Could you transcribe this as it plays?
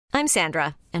I'm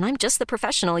Sandra, and I'm just the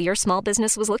professional your small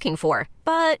business was looking for.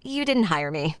 But you didn't hire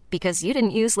me because you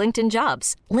didn't use LinkedIn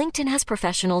Jobs. LinkedIn has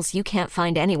professionals you can't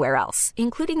find anywhere else,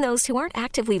 including those who aren't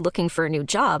actively looking for a new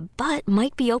job, but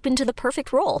might be open to the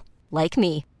perfect role, like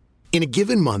me. In a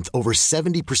given month, over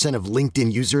 70% of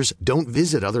LinkedIn users don't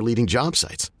visit other leading job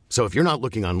sites. So if you're not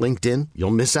looking on LinkedIn,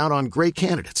 you'll miss out on great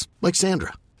candidates like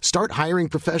Sandra. Start hiring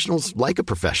professionals like a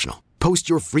professional. Post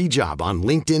your free job on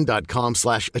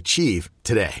linkedin.com/achieve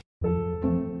today.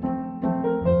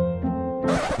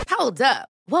 Hold up.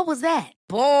 What was that?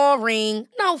 Boring.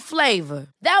 No flavor.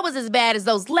 That was as bad as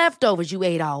those leftovers you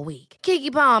ate all week.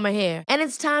 Keke Palmer here, and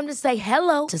it's time to say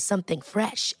hello to something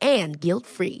fresh and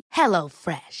guilt-free. Hello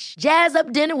Fresh. Jazz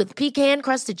up dinner with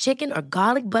pecan-crusted chicken or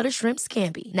garlic butter shrimp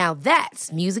scampi. Now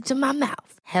that's music to my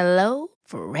mouth. Hello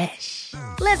Fresh.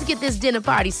 Let's get this dinner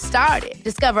party started.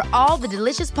 Discover all the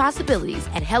delicious possibilities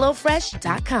at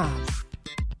hellofresh.com.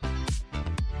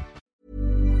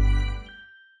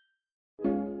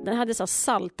 Den hade så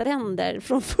saltränder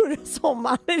från förra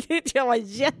sommaren. Det var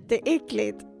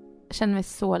jätteäckligt. Jag känner mig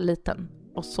så liten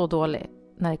och så dålig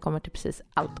när det kommer till precis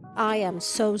allt. I am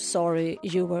so sorry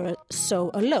you were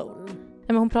so alone. Nej,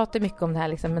 men hon pratar mycket om det här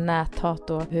liksom med näthat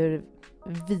och hur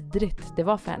vidrigt det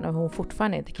var för henne och hon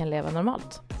fortfarande inte kan leva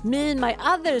normalt. Me and my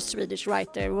other Swedish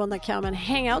writer wanna come and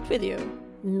hang out with you,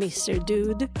 Mr.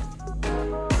 Dude.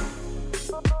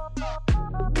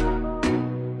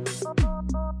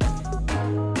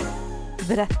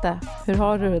 Berätta, hur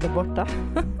har du det där borta?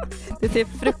 Det ser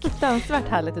fruktansvärt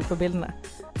härligt ut på bilderna.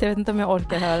 Så jag vet inte om jag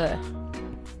orkar höra det.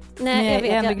 Nej, jag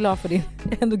är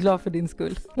ändå glad för din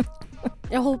skull.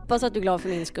 Jag hoppas att du är glad för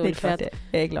min skull. Det är klart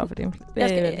jag är glad för din.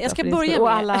 Jag ska börja med.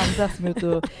 Och alla andra som är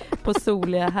ute på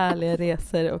soliga, härliga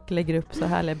resor och lägger upp så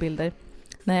härliga bilder.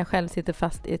 När jag själv sitter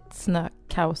fast i ett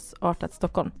snökaosartat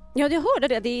Stockholm. Ja, jag hörde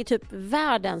det. Det är typ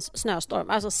världens snöstorm.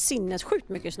 Alltså sinnessjukt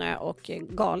mycket snö och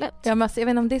galet. Ja, men alltså, jag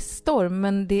vet inte om det är storm,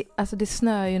 men det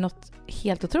snö är ju något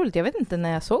helt otroligt. Jag vet inte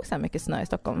när jag såg så här mycket snö i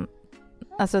Stockholm.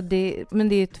 Alltså men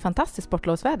det är ett fantastiskt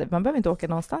sportlovsväder. Man behöver inte åka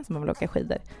någonstans om man vill åka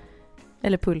skidor.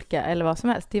 Eller pulka eller vad som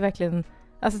helst. Det är verkligen...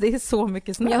 Alltså det är så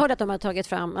mycket snö. Jag hörde att de hade tagit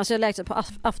fram, alltså jag läste på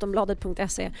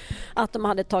aftonbladet.se att de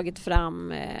hade tagit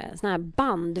fram såna här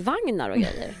bandvagnar och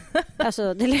grejer.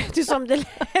 Alltså det lät ju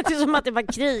som att det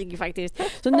var krig faktiskt.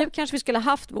 Så nu kanske vi skulle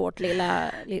haft vår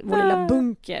lilla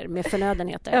bunker med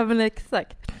förnödenheter. Ja, men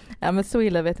exakt. Ja, men så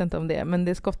illa vet jag inte om det är. Men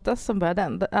det är Skottas som börjar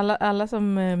den. Alla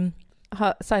som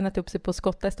har signat upp sig på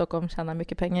Skotta i Stockholm tjänar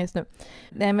mycket pengar just nu.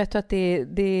 Nej, men jag tror att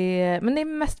men det är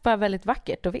mest bara väldigt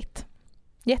vackert och vitt.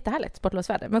 Jättehärligt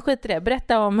sportlovsväder. Men skit i det.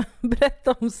 Berätta om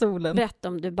solen. Berätta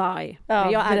om Dubai.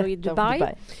 Ja, jag är i Dubai.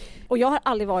 Och jag har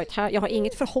aldrig varit här. Jag har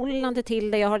inget förhållande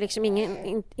till det. Jag har liksom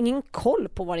ingen koll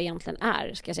på vad det egentligen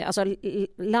är, ska jag säga. Alltså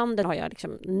landet har jag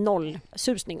liksom noll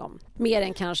susning om. Mer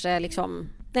än kanske liksom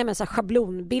så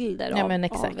schablonbilder av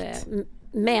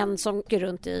män som går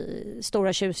runt i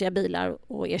stora tjusiga bilar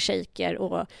och är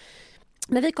shejker.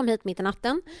 Men vi kom hit mitt i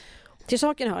natten. Till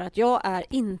saken hör att jag är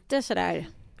inte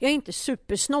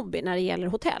supersnobbig när det gäller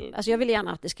hotell. Alltså jag vill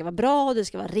gärna att det ska vara bra och det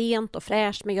ska vara rent och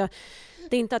fräscht, men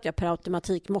det är inte att jag per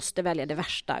automatik måste välja det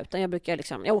värsta, utan jag brukar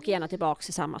jag åker gärna tillbaka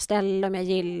till samma ställe om jag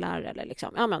gillar, eller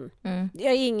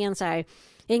jag är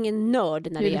ingen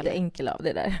nörd när det gäller. Du är lite enkel av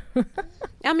det där.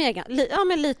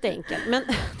 men lite enkel. Men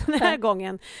den här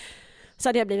gången så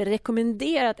hade jag blivit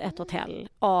rekommenderat ett hotell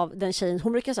av den tjejen.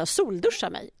 Hon brukar så solduscha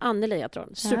mig. Anneli, jag tror.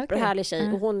 Superhärlig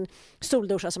tjej. Och hon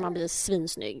solduschar så man blir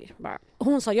svinsnygg. Bara.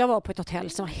 Hon sa, jag var på ett hotell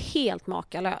som var helt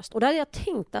makalöst. Och där hade jag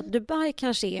tänkt att Dubai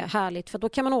kanske är härligt. För då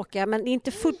kan man åka, men det är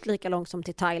inte fullt lika långt som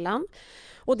till Thailand.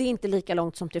 Och det är inte lika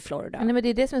långt som till Florida. Nej, men det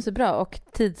är det som är så bra. Och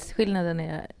tidsskillnaden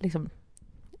är liksom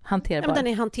hanterbar. Ja, men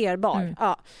den är hanterbar.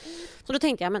 Ja. Så då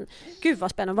tänkte jag, men gud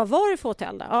vad spännande. Vad var det för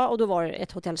hotell där? Ja, och då var det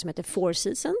ett hotell som heter Four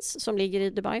Seasons som ligger i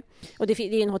Dubai. Och det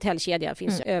är en hotellkedja,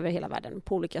 finns över hela världen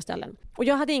på olika ställen. Och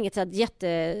jag hade inget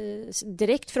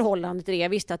jättedirekt förhållande till det. Jag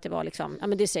visste att det var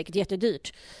men det är säkert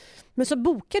jättedyrt. Men så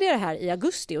bokade jag det här i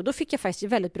augusti och då fick jag faktiskt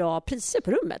väldigt bra priser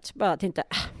på rummet. Bara tänkte,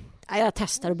 jag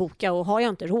testar att boka, och har jag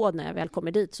inte råd när jag väl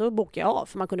kommer dit så bokar jag av.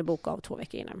 För man kunde boka av 2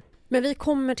 veckor innan. Men vi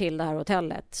kommer till det här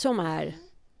hotellet som är...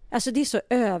 Alltså det är så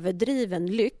överdriven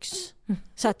lyx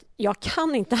så att jag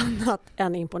kan inte annat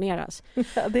än imponeras.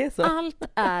 Ja, det är så.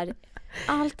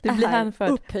 Allt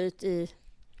är upphöjt i...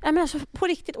 Ja, men alltså på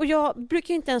riktigt. Och jag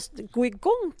brukar inte ens gå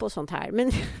igång på sånt här.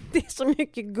 Men det är så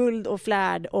mycket guld och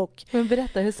flärd. Men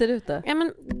berätta, hur ser det ut då? Ja,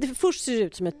 men först ser det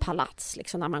ut som ett palats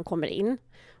när man kommer in.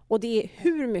 Och det är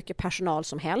hur mycket personal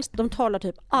som helst. De talar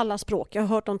typ alla språk. Jag har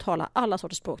hört dem tala alla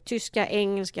sorters språk. Tyska,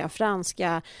 engelska,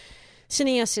 franska,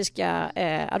 kinesiska,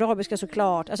 arabiska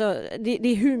såklart. Alltså, det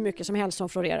är hur mycket som helst som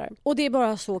florerar. Och det är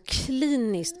bara så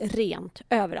kliniskt rent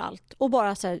överallt. Och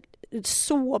bara så här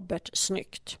sobert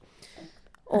snyggt.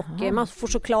 Och man får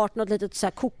såklart något litet så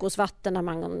här kokosvatten när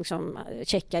man liksom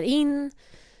checkar in.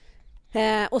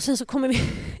 Och sen så kommer vi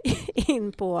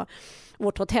in på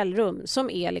vårt hotellrum som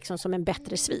är liksom som en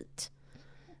bättre svit.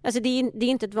 Alltså det är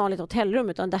inte ett vanligt hotellrum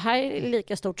utan det här är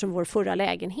lika stort som vår förra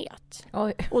lägenhet.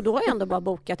 Oj. Och då har jag ändå bara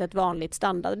bokat ett vanligt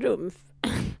standardrum.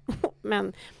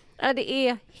 Men det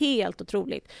är helt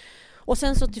otroligt. Och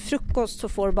sen så till frukost så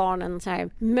får barnen så här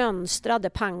mönstrade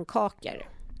pannkakor.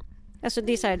 Alltså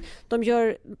det är så här, de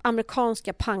gör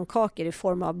amerikanska pannkakor i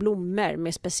form av blommor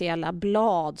med speciella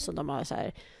blad som de har så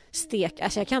här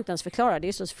alltså jag kan inte ens förklara, det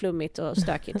är så flummigt och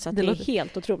stökigt så att det är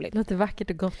helt otroligt. Det låter vackert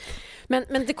och gott. Men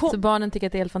det så barnen tycker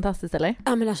att det är helt fantastiskt, eller?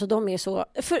 Ja, men alltså de är så...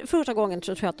 Första gången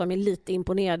tror jag att de är lite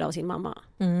imponerade av sin mamma.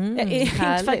 Inte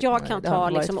för att jag kan ta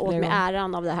liksom, åt mig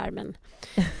äran av det här, men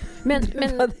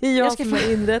det är jag som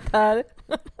har inrett här.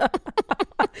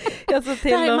 Jag så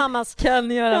till dem mammas.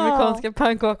 Kan göra amerikanska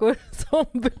pannkakor som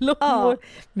blommor. Ja.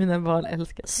 Mina barn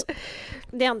älskar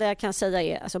det. Enda jag kan säga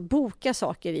är alltså, boka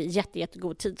saker i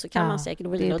jättegod tid så kan man säkert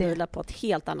vila på ett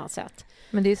helt annat sätt.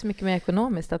 Men det är så mycket mer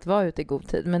ekonomiskt att vara ute i god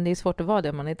tid. Men det är svårt att vara det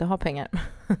om man inte har pengar.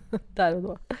 Där och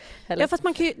då. Ja, fast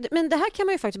man kan ju, men det här kan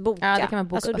man ju faktiskt boka. Ja, det kan man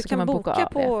boka. Alltså, du kan boka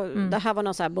på... Det här var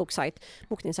någon så här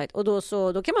bokningssajt. Och då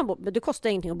kan man det kostar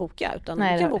ingenting att boka. Utan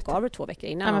du kan boka över 2 veckor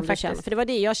innan. Om du känner, för det var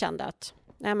det jag kände att...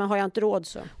 Nej, men har jag inte råd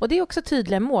så. Och det är också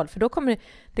tydliga mål. För då kommer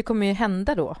det kommer ju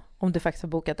hända då. Om du faktiskt har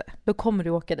bokat det. Då kommer du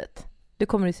åka dit. Du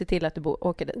kommer du se till att du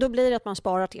åker dit. Då blir det att man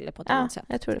sparar till det på ett annat sätt.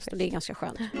 Jag tror det. Och det är ganska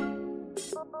skönt.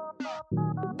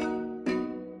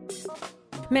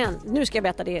 Men nu ska jag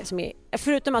berätta det som är...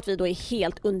 Förutom att vi då är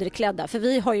helt underklädda. För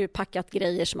vi har ju packat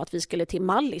grejer som att vi skulle till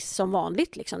Mallis som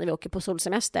vanligt liksom, när vi åker på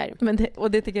solsemester. Men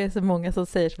det tycker jag är så många som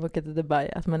säger som åker till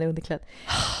Dubai. Att man är underklädd.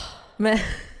 Men...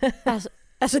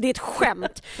 Alltså det är ett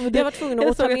skämt. Jag var tvungen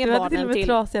att ta med barnen till... Jag hade till och med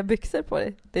trasiga byxor på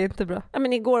dig. Det är inte bra. Ja,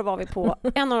 men igår var vi på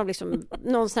en av liksom,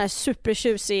 någon sån här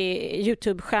supertjusig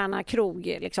YouTube-stjärna krog.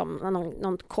 Liksom,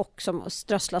 någon kock som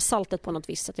strösslar saltet på något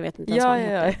visst. Jag vet inte ens vad han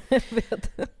heter. Jag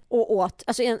vet. Och åt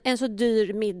alltså en så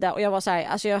dyr middag. Och jag var så här,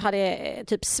 alltså jag hade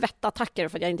typ svettattacker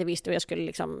för att jag inte visste hur jag skulle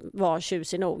liksom vara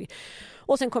tjusig nog.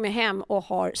 Och sen kom jag hem och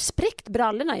har spräckt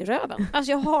brallorna i röven.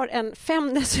 Alltså jag har en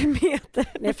 5 decimeter...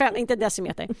 Nej, inte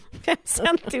decimeter. 5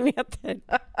 centimeter.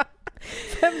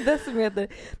 5 decimeter.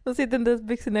 Då sitter inte ens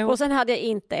byxorna ihop. Och sen hade jag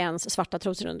inte ens svarta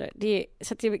trosor under.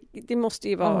 Det måste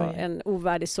ju vara en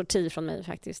ovärdig sorti från mig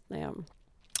faktiskt. När jag...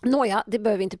 Nåja, det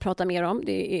behöver vi inte prata mer om.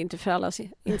 Det är inte för alla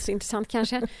inte så intressant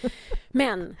kanske.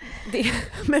 Men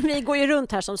vi går ju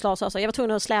runt här som Slas. Jag var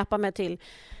tvungen att släpa mig till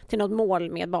något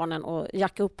mål med barnen och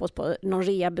jacka upp oss på någon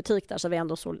reabutik där så vi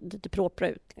ändå såg lite propra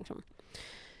ut. Liksom.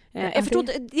 Jag förstår,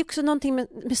 det är också någonting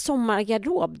med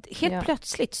sommargarderob. Helt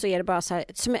plötsligt så är det bara så här,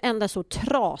 som en enda så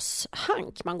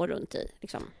trashank man går runt i.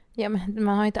 Liksom. Ja, men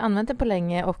man har inte använt den på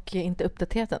länge och inte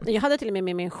uppdaterat den. Jag hade till och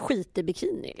med min skitig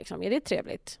bikini. Liksom. Är det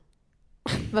trevligt?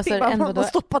 Vad sa du? Man har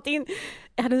stoppat in.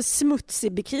 Jag hade en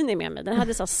smutsig bikini med mig. Den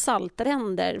hade så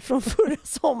saltränder från förra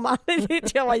sommaren. Det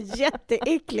tyckte jag var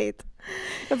jätteäckligt.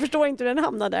 Jag förstår inte hur den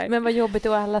hamnade där. Men vad jobbigt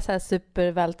att alla så här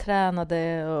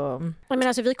supervältränade och... Men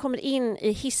alltså, vi kommer in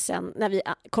i hissen när vi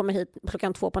kommer hit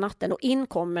 2:00 på natten och in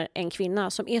kommer en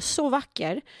kvinna som är så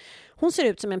vacker. Hon ser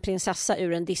ut som en prinsessa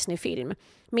ur en Disney-film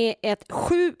med ett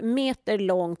 7 meter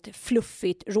långt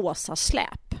fluffigt rosa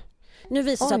släp. Nu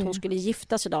visade det sig att hon skulle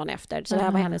gifta sig dagen efter. Så det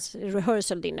här var hennes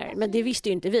rehearsal dinner. Men det visste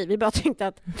ju inte vi. Vi bara tänkte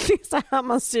att det är så här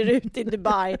man ser ut i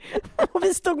Dubai. Och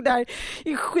vi stod där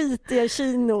i skitiga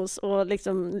chinos och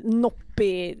liksom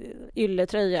noppig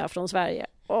ylletröja från Sverige.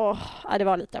 Det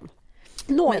var lite...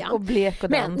 Nåja. Och blek och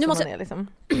den som man är liksom.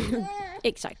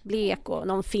 Exakt, blek och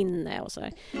någon finne och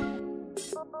sådär.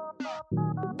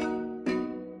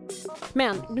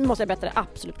 Men nu måste jag berätta det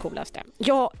absolut coolaste.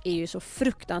 Jag är ju så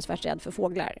fruktansvärt rädd för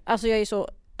fåglar. Alltså jag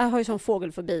har ju sån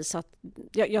fågelfobi så att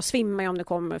jag svimmar om det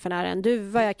kommer för nära en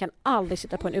duva. Jag kan aldrig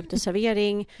sitta på en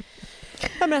uteservering.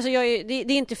 Ja, men alltså det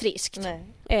är inte friskt.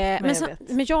 Nej,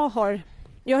 men jag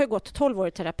har gått 12 år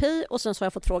i terapi och sen så har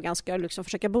jag fått frågan, ska jag liksom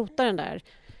försöka bota den där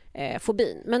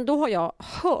fobin. Men då har jag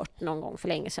hört någon gång för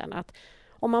länge sedan att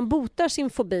om man botar sin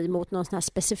fobi mot någon sån här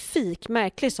specifik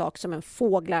märklig sak som en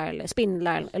fåglar eller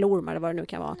spindlar eller ormar eller vad det nu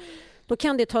kan vara, då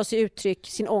kan det ta sig uttryck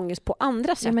sin ångest på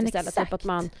andra sätt istället. Typ att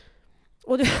man,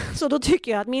 så då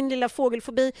tycker jag att min lilla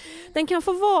fågelfobi, den kan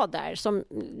få vara där.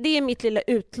 Det är mitt lilla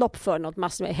utlopp för något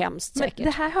massor med hemskt säkert. Men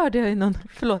det här hörde jag i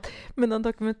någon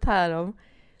dokumentär om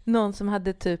någon som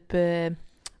hade typ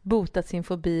botat sin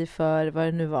fobi för vad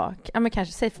det nu var. Ja, men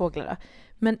kanske säg fåglar då.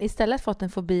 Men istället fått en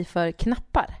fobi för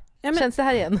knappar. Ja, men, känns det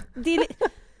här igen?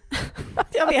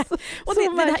 Jag vet. Och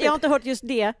jag har inte hört just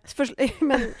det.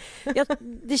 Men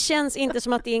det känns inte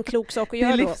som att det är en klok sak att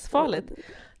göra. Det är livsfarligt. Då.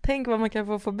 Tänk vad man kan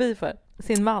få fobi för.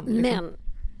 Sin man. Liksom.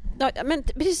 Men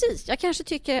precis, jag kanske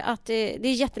tycker att det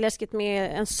är jätteläskigt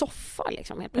med en soffa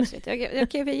liksom, helt plötsligt.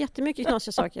 Jag kan ju jättemycket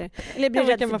knasiga saker. Eller blir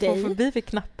rädd kan för man dig. få fobi för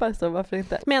knappar, så varför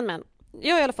inte? Men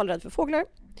jag är i alla fall rädd för fåglar.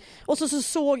 Och så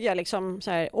såg jag liksom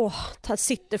så här, här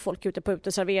sitter folk ute på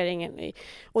uteserveringen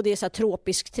och det är så här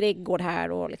tropisk trädgård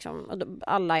här och liksom,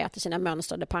 alla äter sina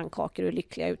mönstrade pannkakor och är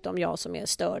lyckliga utom jag som är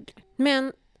störd.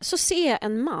 Men så ser jag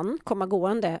en man komma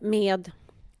gående med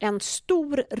en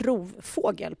stor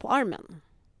rovfågel på armen.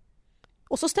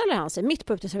 Och så ställer han sig mitt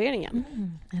på uteserveringen.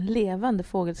 En levande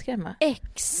fågelskrämma.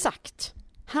 Exakt.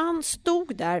 Han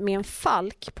stod där med en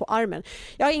falk på armen.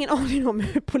 Jag har ingen aning om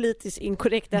hur politiskt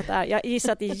inkorrekt det är. Jag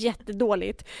gissar att det är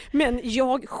jättedåligt. Men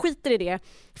jag skiter i det.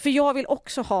 För jag vill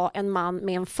också ha en man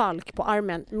med en falk på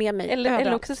armen med mig.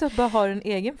 Eller också så bara har en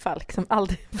egen falk som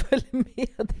aldrig följer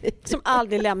med dig. Som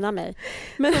aldrig lämnar mig.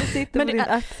 Men han sitter på din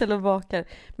axel och vakar.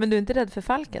 Men du är inte rädd för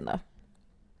falken då?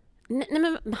 Nej,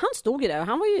 men han stod ju där.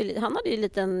 Han hade ju en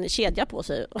liten kedja på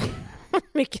sig.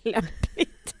 Mycket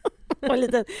lämpligt. Och en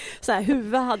liten så här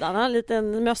huvud hade han. Han hade en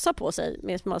liten mössa på sig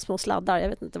med små sladdar. Jag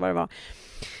vet inte vad det var.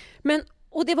 Men,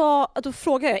 och det var, då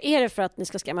frågade jag, är det för att ni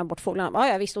ska skrämma bort fåglarna?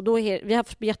 Ja, visst. Och då vi har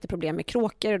haft jätteproblem med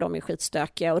kråkor. De är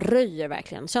skitstökiga och röjer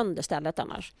verkligen sönder stället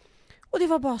annars. Och det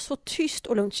var bara så tyst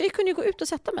och lugnt. Så jag kunde ju gå ut och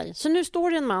sätta mig. Så nu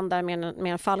står det en man där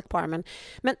med en falk på armen.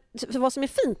 Men vad som är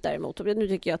fint däremot, och nu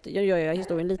tycker jag att jag gör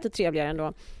historien lite trevligare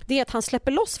ändå, det är att han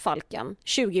släpper loss falken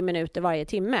 20 minuter varje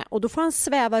timme. Och då får han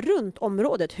sväva runt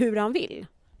området hur han vill.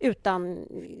 Utan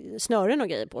snören och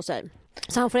grejer på sig.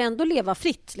 Så han får ändå leva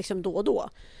fritt liksom då och då.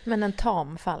 Men en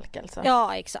tam falk alltså?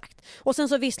 Ja, exakt. Och sen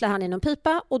så visslar han i någon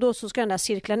pipa och då så ska den där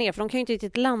cirkla ner. För de kan ju inte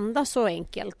riktigt landa så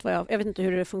enkelt. Jag vet inte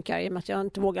hur det funkar i och med att jag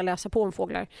inte vågar läsa på om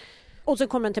fåglar. Och så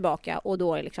kommer den tillbaka och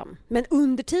då är liksom... Men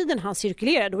under tiden han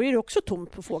cirkulerar då är det också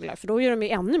tomt på fåglar. För då är de ju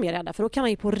ännu mer rädda. För då kan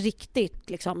han ju på riktigt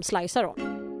liksom slicea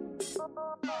dem.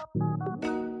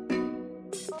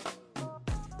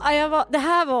 Ja, det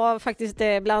här var faktiskt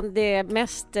bland det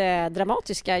mest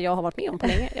dramatiska jag har varit med om på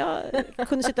länge. Jag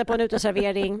kunde sitta på en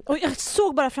uteservering och jag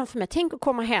såg bara framför mig, tänk att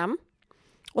komma hem.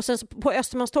 Och sen på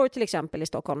Östermalmstorg till exempel i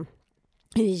Stockholm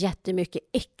är det jättemycket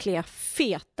äckliga,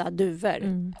 feta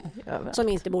duvor som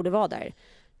inte borde vara där.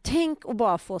 Tänk att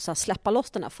bara få så här, släppa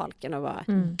loss den här falken och bara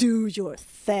do your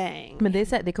thing. Men det, är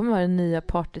så här, det kommer vara det nya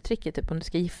partytricket typ om du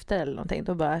ska gifta dig eller någonting.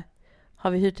 Då bara,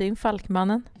 har vi hyrt in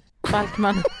Falkmannen?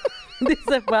 Falkmannen. Det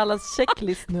är så på allas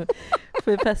checklist nu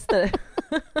för fester.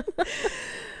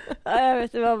 Ja, jag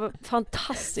vet, det var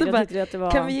fantastiskt. Jag tyckte att det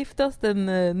var... Kan vi gifta oss den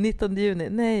 19 juni?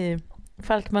 Nej,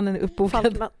 Falkmannen är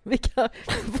uppbokad. Vi kan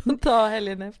få ta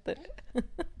helgen efter.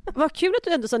 Vad kul att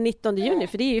du ändå sa 19 juni,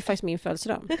 för det är ju faktiskt min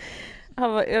födelsedag.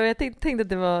 Ja, jag tänkte att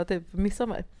det var typ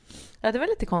midsommar. Ja, det var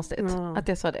lite konstigt att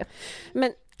jag sa det.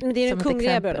 Men det är den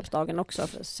kungliga bröllopsdagen också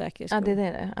för säkerhets skull. Ja, det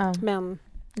är det. Ja. Men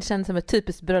det känns som ett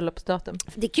typiskt bröllopsdatum.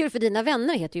 Det är kul för dina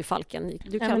vänner heter ju Falken.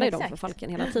 Du kallar ju dem för Falken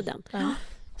hela tiden. Ja.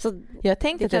 Så jag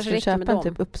tänkte att jag skulle köpa en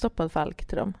typ uppstoppad falk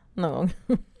till dem någon gång.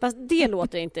 Fast det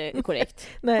låter inte korrekt.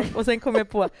 Nej, och sen kom jag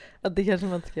på att det kanske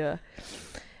man inte ska göra.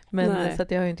 Men så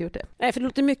att jag har ju inte gjort det. Nej, för det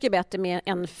låter mycket bättre med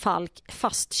en falk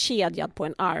fastkedjad på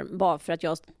en arm bara för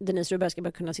att Denise Rubberg ska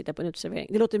bara kunna sitta på en uteservering.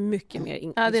 Det låter mycket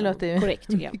mer det låter korrekt.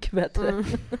 Mycket bättre.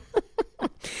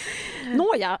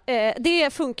 Nåja,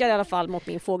 det funkar i alla fall mot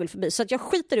min fågelfobi så att jag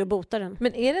skiter i att bota den.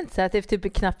 Men är det inte så att det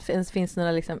typ knappt ens finns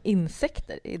några liksom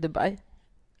insekter i Dubai?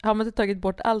 Har man inte tagit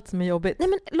bort allt som är jobbigt? Nej,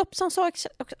 men Lopsan sa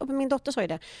och min dotter sa ju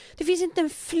det. Det finns inte en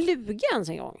fluga ens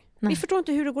en gång. Nej. Vi förstår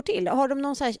inte hur det går till. Har de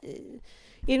någon så här,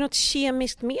 är det något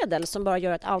kemiskt medel som bara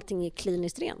gör att allting är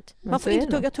kliniskt rent? Man får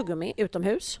inte tugga tuggummi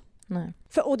utomhus. Nej.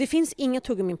 Och det finns inga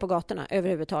tuggummin på gatorna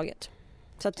överhuvudtaget.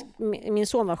 Så att min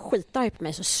son var skitarg på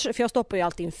mig. För jag stoppar ju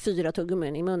alltid in 4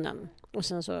 tuggummin i munnen. Och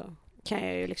sen så kan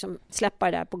jag ju liksom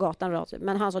släppa det där på gatan.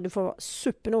 Men han sa du får vara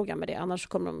supernoga med det. Annars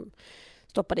kommer de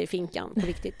stoppa det i finkan på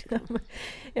riktigt. Liksom.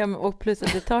 Ja, och plus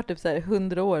att det tar typ så här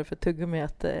 100 år för tuggummi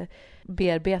att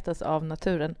bearbetas av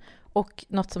naturen. Och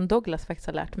något som Douglas faktiskt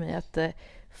har lärt mig att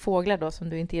fåglar då, som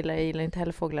du inte gillar, jag gillar inte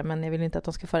heller fåglar, men jag vill inte att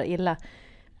de ska fara illa.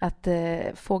 Att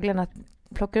fåglarna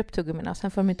plockar upp tuggummina,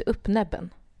 sen får de inte upp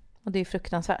näbben. Och det är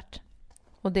fruktansvärt.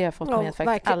 Och det har fått mig att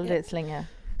faktiskt aldrig slänga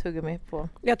tuggummi på.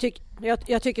 Jag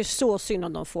tycker så synd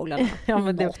om de fåglarna. Ja,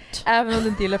 men även om du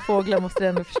inte gillar fåglar måste du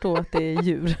ändå förstå att det är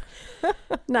djur.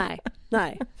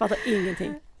 Nej, fattar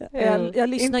ingenting. Jag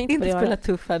lyssnar inte på det. Inte spela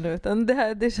tuff här nu, utan det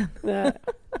här, det känns... Nej,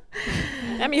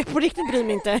 men jag på riktigt bryr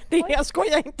mig inte. Jag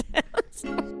skojar inte.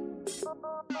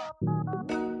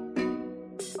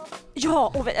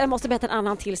 Ja, och jag måste berätta en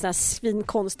annan till sån här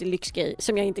svinkonstig lyxgrej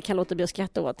som jag inte kan låta bli att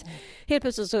skratta åt. Helt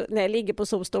plötsligt så när jag ligger på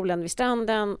solstolen vid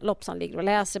stranden, Lopsan ligger och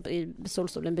läser i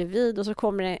solstolen bredvid, och så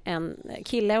kommer det en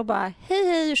kille och bara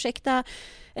hej, ursäkta,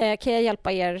 kan jag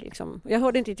hjälpa er? Liksom. Jag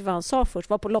hörde inte riktigt vad han sa först,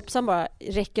 var på Lopsan bara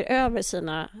räcker över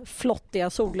sina flottiga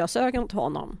solglasögon till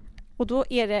honom. Och då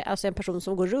är det alltså en person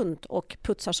som går runt och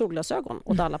putsar solglasögon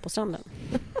åt alla på stranden.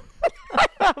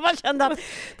 Man kände att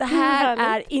det här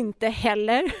är inte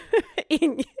heller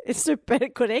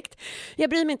superkorrekt. Jag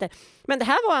bryr mig inte. Men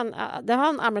det var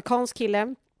en amerikansk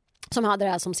kille som hade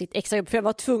det här som sitt extra jobb. För jag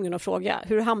var tvungen att fråga,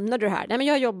 hur hamnade du här? Nej, men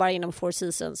jag jobbar inom Four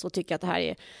Seasons och tycker att det här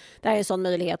är en sån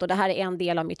möjlighet. Och det här är en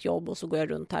del av mitt jobb. Och så går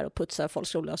jag runt här och putsar folks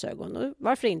solglasögon. Och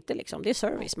varför inte liksom? Det är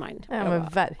service mind. Ja, men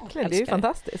verkligen. Det är ju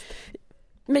fantastiskt.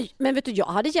 Men vet du, jag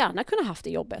hade gärna kunnat haft det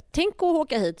jobbet. Tänk att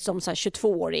åka hit som så här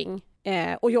 22-åring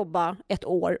och jobba ett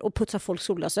år och putsa folks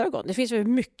solglasögon. Det finns väl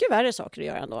mycket värre saker att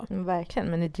göra ändå. Verkligen,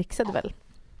 men ni dricksade väl?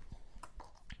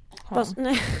 Fast,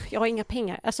 nej, jag har inga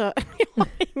pengar. Alltså,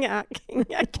 jag har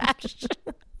inga cash.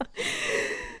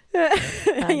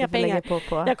 Inga pengar.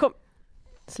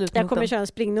 Jag kommer köra en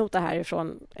springnota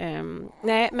härifrån.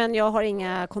 Nej, men jag har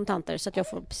inga kontanter så att jag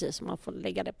får precis, man får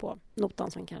lägga det på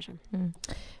notan sen kanske. Mm.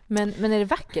 Men är det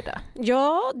vackert då?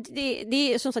 Ja,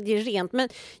 det är som sagt, det är rent, men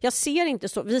jag ser inte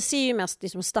så. Vi ser ju mest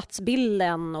liksom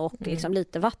stadsbilden och liksom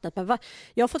lite vattnet, men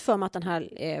jag har fått för mig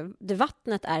att det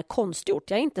vattnet är konstgjort.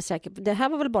 Jag är inte säker. Det här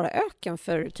var väl bara öken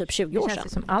för typ 20 år sedan. Det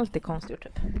känns som allt är konstgjort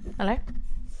typ. Eller?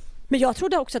 Men jag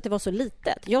trodde också att det var så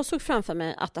litet. Jag såg framför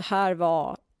mig att det här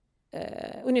var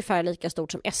ungefär lika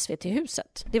stort som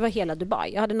SVT-huset. Det var hela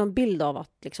Dubai. Jag hade någon bild av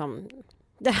att liksom,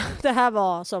 det här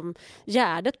var som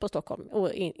Gärdet på Stockholm. Och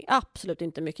absolut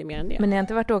inte mycket mer än det. Men ni har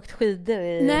inte varit och åkt skidor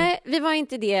i... Nej, vi var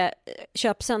inte i det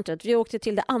köpcentret. Vi åkte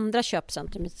till det andra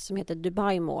köpcentret som heter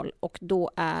Dubai Mall. Och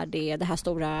då är det här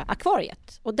stora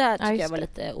akvariet. Och där tycker jag var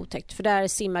lite otäckt. För där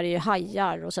simmar det ju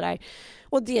hajar och sådär.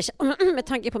 Och det, med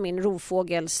tanke på min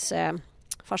rovfågels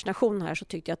fascination här, så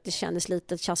tyckte jag att det kändes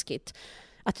lite tjaskigt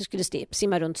att det skulle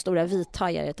simma runt stora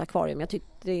vithajar i ett akvarium. Jag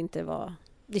tyckte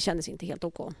det kändes inte helt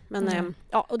okej. Men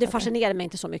och det fascinerade mig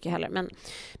inte så mycket heller. Men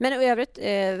i övrigt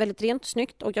väldigt rent och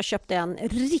snyggt, och jag köpte en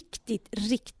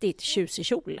riktigt tjusig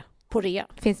kjol på rea.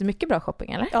 Finns det mycket bra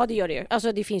shopping eller? Ja, det gör det ju.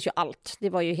 Alltså det finns ju allt. Det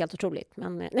var ju helt otroligt.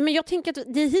 Men jag tänker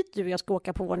att det är hit du och jag ska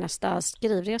åka på vår nästa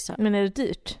skrivresa. Men är det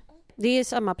dyrt? Det är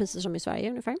samma priser som i Sverige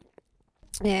ungefär.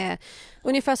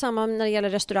 Ungefär samma när det gäller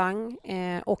restaurang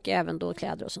och även då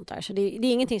kläder och sånt där. Så det är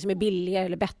ingenting som är billigare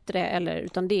eller bättre,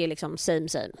 utan det är liksom same.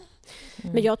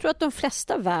 Men jag tror att de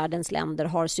flesta världens länder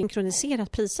har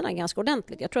synkroniserat priserna ganska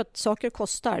ordentligt. Jag tror att saker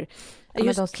kostar,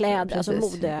 just kläder, alltså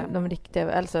mode. De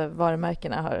riktiga, alltså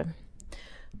varumärkena har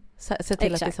sett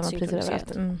till att det är samma priser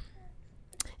överallt.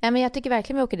 Ja, men jag tycker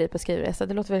verkligen vi åker dit på skrivresa.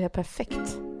 Det låter väl helt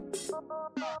perfekt.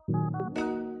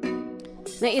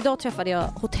 Nej, idag träffade jag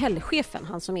hotellchefen,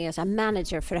 han som är så här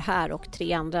manager för det här och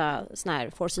 3 andra såna här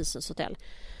Four Seasons hotell.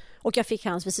 Och jag fick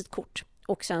hans visitkort.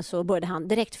 Och sen så började han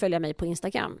direkt följa mig på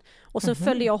Instagram. Och sen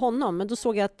följde jag honom, men då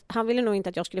såg jag att han ville nog inte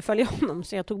att jag skulle följa honom.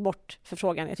 Så jag tog bort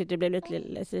förfrågan. Jag tyckte det blev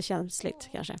lite känsligt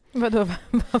kanske. Vadå?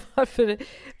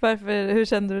 Varför? Hur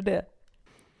kände du det?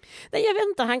 Nej, jag vet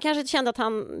inte. Han kanske kände att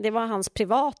det var hans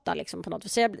privata liksom, på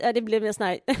något. Så det blev en sån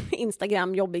här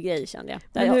Instagram-jobbig grej, kände jag.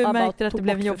 Men hur märkte du att det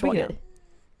blev en jobbig grej?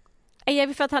 Jag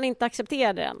vet för att han inte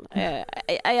accepterade den.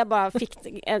 Jag bara fick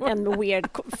en weird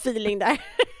feeling där.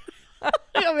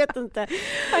 Jag vet inte.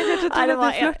 Han kanske trodde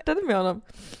att du flörtade med honom.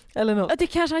 Eller något. Det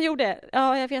kanske han gjorde.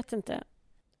 Ja, jag vet inte.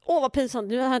 Vad pinsamt.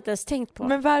 Nu har jag inte ens tänkt på.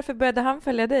 Men varför började han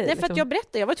följa dig? Nej, för att jag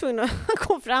berättade. Jag var tvungen att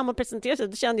komma fram och presentera sig.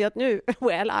 Då kände jag att nu,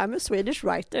 I'm a Swedish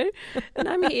writer. And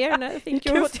I'm here and I think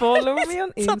you can follow me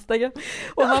on Instagram.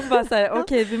 Och han bara så här,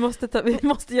 okej, vi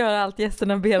måste göra allt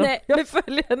gästerna ber om. Jag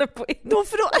följer henne på Instagram.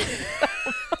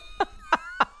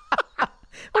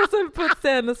 Och så putsar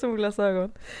jag hennes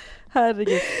solglasögon.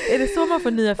 Herregud. Är det så man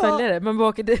får nya följare? Man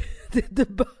åker till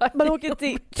Dubai. Man åker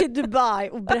till Dubai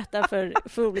och berättar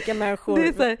för olika människor det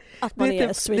är så här, att man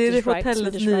är Swedish Det är right,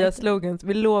 hotellets nya slogans.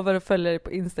 Vi lovar att följa dig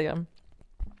på Instagram.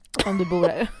 Om du bor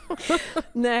här.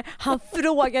 Nej, han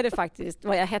frågade faktiskt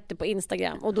vad jag hette på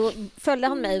Instagram. Och då följde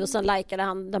han mig och sen likade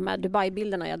han de här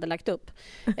Dubai-bilderna jag hade lagt upp.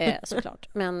 Såklart.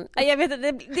 Men jag vet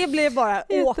inte, det blev bara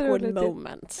awkward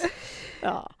moment.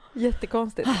 Ja.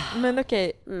 Jättekonstigt. Men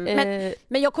okej.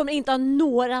 Men jag kommer inte ha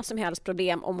några som helst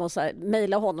problem om att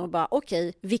mejla honom och bara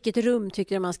okej, vilket rum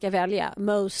tycker du man ska välja?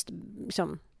 Most,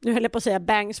 liksom, nu höll jag på att säga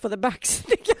bangs for the bucks.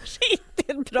 Det kanske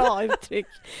inte är ett bra uttryck.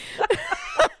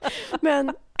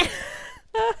 Men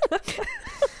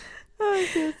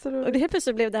och det helt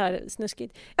plötsligt blev det här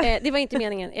snuskigt. Det var inte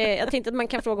meningen. Jag tänkte att man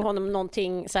kan fråga honom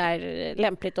någonting så här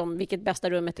lämpligt om vilket bästa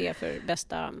rummet är för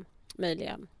bästa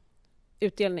möjliga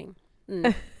utdelning.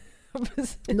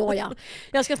 Nåja.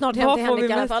 Jag ska snart hem till Henrik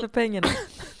i alla fall. Vad får vi mest för pengarna?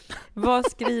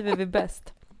 Vad skriver vi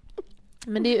bäst?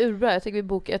 Men det är urbra. Jag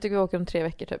tycker vi åker om 3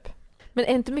 veckor typ. Men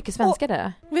är inte mycket svenskar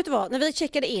där? Vet du vad? När vi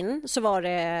checkade in så var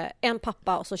det en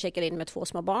pappa och så checkade in med 2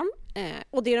 små barn.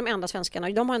 Och det är de enda svenskarna.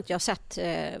 De har inte jag sett,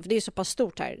 för det är så pass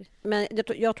stort här. Men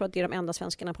jag tror att det är de enda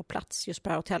svenskarna på plats just på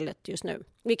det här hotellet just nu.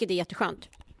 Vilket är jätteskönt.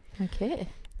 Okej.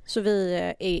 Så vi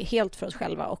är helt för oss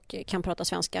själva och kan prata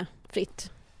svenska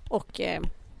fritt. Och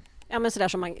ja, men sådär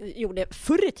som man gjorde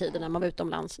förr i tiden när man var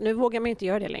utomlands. Nu vågar man inte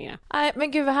göra det längre. Nej,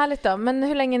 men gud vad härligt då. Men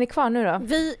hur länge är ni kvar nu då?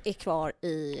 Vi är kvar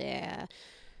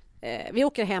vi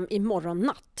åker hem imorgon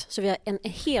natt. Så vi har en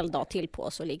hel dag till på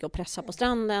oss att ligga och pressa på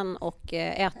stranden och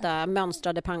äta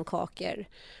mönstrade pannkakor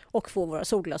och få våra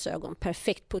solglasögon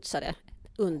perfekt putsade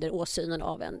under åsynen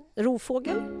av en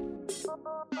rovfågel.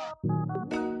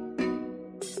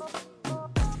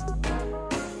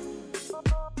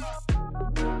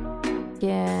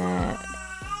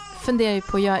 Funderar ju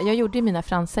på, jag gjorde ju mina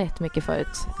fransar jättemycket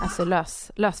förut. Alltså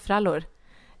lösfrallor.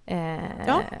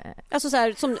 Ja, alltså så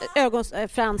här, som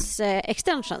ögonfrans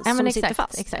extensions som exakt, sitter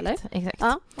fast, exakt, eller? Exakt.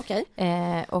 Ja, okej.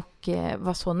 Och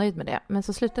var så nöjd med det. Men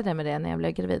så slutade jag med det när jag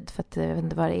blev gravid. För att jag vet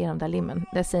inte vad det är de där limmen.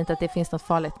 Jag säger inte att det finns något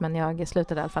farligt, men jag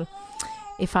slutade i alla fall.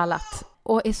 Ifall att.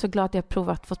 Och är så glad att jag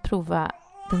fått prova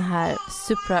den här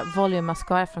Supra Volume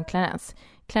Mascara från Clarins.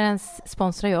 Clarins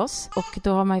sponsrar ju oss. Och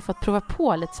då har man ju fått prova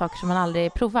på lite saker som man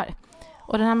aldrig provar.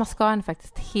 Och den här mascaran är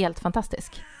faktiskt helt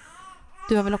fantastisk.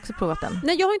 Du har väl också provat den?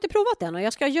 Nej, jag har inte provat den och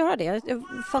jag ska göra det.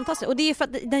 Fantastiskt. Och det är för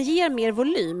att den ger mer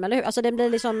volym, eller hur? Alltså den blir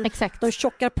liksom... Exakt. De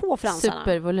tjockar på fransarna.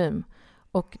 Supervolym.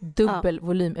 Och dubbel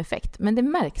volymeffekt. Men det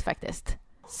märks faktiskt.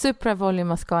 Supra Volume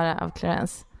Mascara av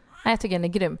Clarins. Nej, jag tycker den är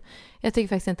grym. Jag tycker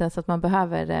faktiskt inte ens att man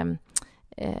behöver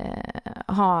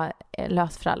ha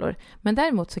lösfrallor. Men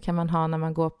däremot så kan man ha när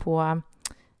man går på...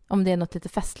 Om det är något lite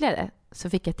festligare, så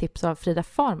fick jag tips av Frida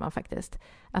Farman faktiskt.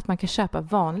 Att man kan köpa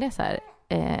vanliga så här...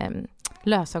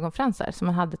 lösögonfransar som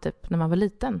man hade typ när man var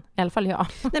liten. I alla fall jag.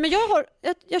 Nej, men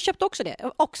jag köpte också det.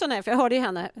 Också när, för jag hörde ju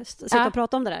henne sitta och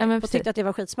prata om det där. Ja, och tyckte att det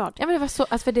var skitsmart. Ja, men det var så,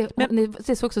 alltså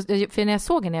det såg också, för när jag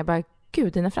såg henne, jag bara,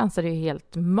 gud, dina fransar är ju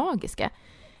helt magiska.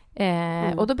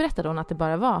 Och då berättade hon att det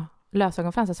bara var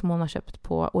lösögonfransar som hon har köpt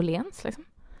på Åhléns liksom.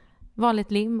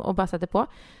 Vanligt lim och bara sätter på.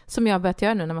 Som jag har börjat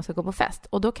göra nu när man ska gå på fest.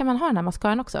 Och då kan man ha den här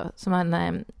mascaran också.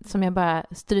 Som jag bara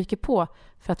stryker på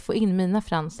för att få in mina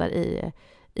fransar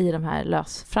i de här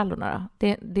lösfrallorna. Det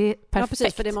är perfekt. Ja,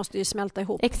 precis, för det måste ju smälta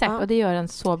ihop. Exakt, och det gör den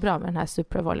så bra med den här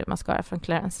Supra Volume Mascara från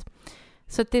Clarins.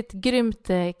 Så det är ett grymt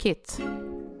kit.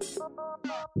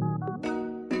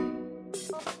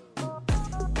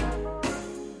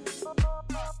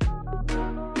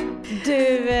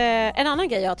 Du, en annan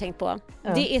grej jag har tänkt på.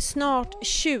 Ja. Det är snart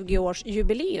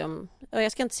 20-årsjubileum. Och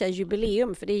jag ska inte säga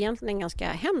jubileum, för det är egentligen en ganska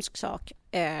hemsk sak.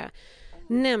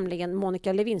 Nämligen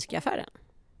Monica Lewinsky-affären.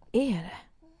 Är det?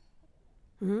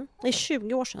 Det är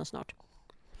 20 år sedan snart.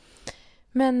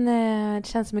 Men det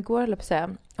känns som igår, eller på att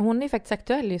säga. Hon är faktiskt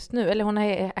aktuell just nu. Eller hon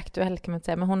är aktuell kan man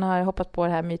säga. Men hon har hoppat på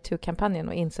det här MeToo-kampanjen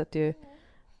och insett ju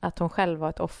att hon själv var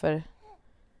ett offer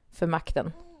för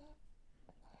makten.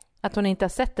 Att hon inte har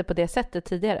sett det på det sättet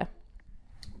tidigare.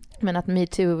 Men att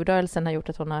MeToo-rörelsen har gjort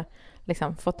att hon har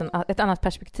liksom fått ett annat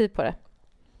perspektiv på det.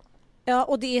 Ja,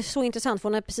 och det är så intressant för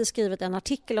hon har precis skrivit en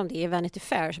artikel om det i Vanity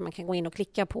Fair som man kan gå in och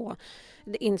klicka på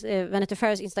Vanity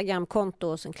Fairs Instagram-konto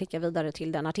och sen klicka vidare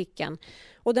till den artikeln.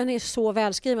 Och den är så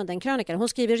välskriven, den krönikan. Hon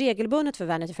skriver regelbundet för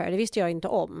Vanity Fair, det visste jag inte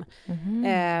om.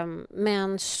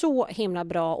 Men så himla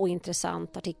bra och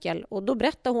intressant artikel. Och då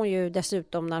berättar hon ju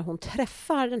dessutom när hon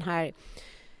träffar den här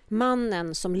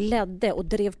mannen som ledde och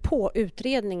drev på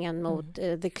utredningen mot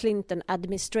the Clinton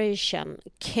administration,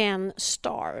 Ken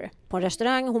Starr, på en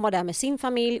restaurang. Hon var där med sin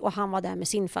familj och han var där med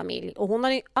sin familj. Och hon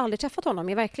hade aldrig träffat honom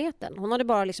i verkligheten. Hon hade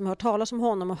bara liksom hört talas om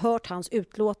honom och hört hans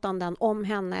utlåtanden om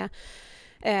henne.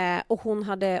 Och hon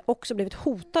hade också blivit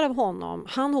hotad av honom.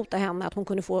 Han hotade henne att hon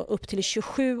kunde få upp till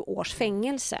 27 års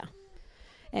fängelse.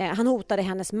 Han hotade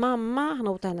hennes mamma, han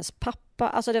hotade hennes pappa.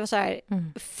 Alltså det var så här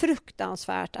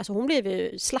fruktansvärt. Alltså hon blev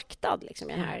ju slaktad liksom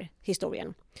i den här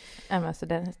historien. Alltså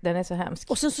den är så hemsk.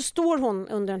 Och sen så står hon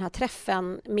under den här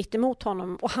träffen mitt emot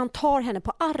honom och han tar henne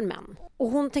på armen. Och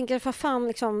hon tänker, för fan,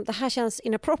 liksom, det här känns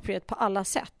inappropriate på alla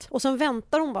sätt. Och sen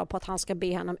väntar hon bara på att han ska be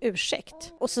henne om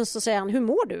ursäkt. Och sen så säger han, hur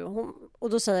mår du? Och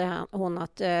då säger hon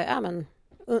att,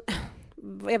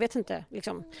 jag vet inte.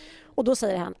 Liksom. Och då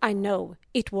säger han, I know,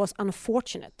 it was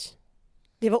unfortunate.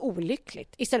 Det var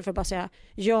olyckligt. Istället för att bara säga,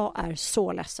 jag är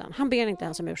så ledsen. Han ber inte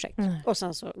ens om ursäkt. Och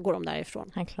sen så går de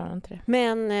därifrån. Han klarar inte det.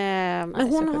 Men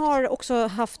hon har också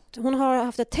haft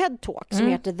ett TED-talk som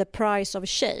heter The Price of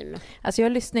Shame. Alltså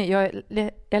jag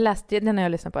läste den när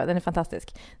jag lyssnade på. Den är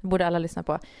fantastisk. Den borde alla lyssna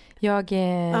på.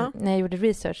 När jag gjorde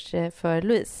research för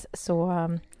Louise så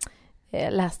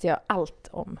läste jag allt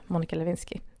om Monica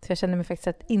Lewinsky. Så jag kände mig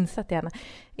faktiskt insatt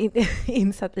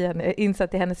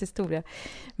i hennes historia.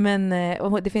 Men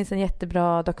det finns en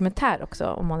jättebra dokumentär också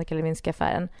om Monica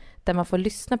Lewinsky-affären där man får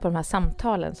lyssna på de här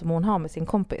samtalen som hon har med sin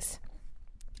kompis.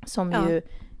 Som ju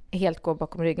helt går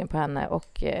bakom ryggen på henne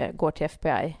och går till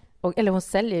FBI. Eller hon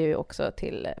säljer ju också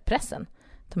till pressen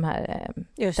de här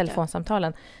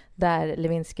telefonsamtalen där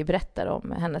Lewinsky berättar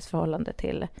om hennes förhållande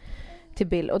till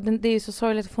Bill. Och det är ju så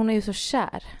sorgligt för hon är ju så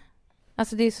kär.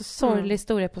 Alltså det är så sorglig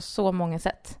historia på så många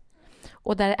sätt.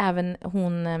 Och där även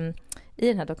hon, i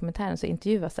den här dokumentären så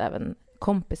intervjuas även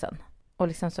kompisen. Och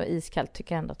liksom så iskallt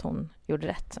tycker jag ändå att hon gjorde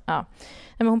rätt. Ja.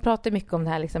 Men hon pratar mycket om det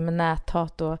här liksom med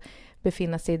näthat och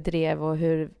befinna sig i drev och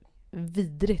hur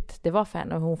vidrigt det var för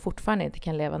henne och hon fortfarande inte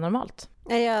kan leva normalt.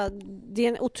 Ja, det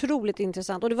är otroligt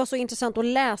intressant. Och det var så intressant att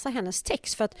läsa hennes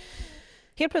text för att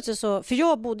helt plötsligt så, för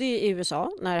jag bodde i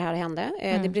USA när det här hände.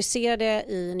 Det briserade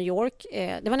i New York.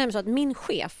 Det var nämligen så att min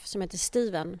chef som heter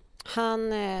Steven,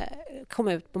 han kom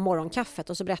ut på morgonkaffet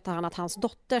och så berättade han att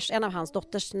en av hans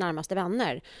dotters närmaste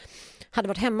vänner hade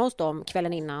varit hemma hos dem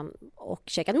kvällen innan och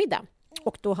käkat middag.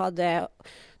 Och då hade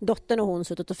dottern och hon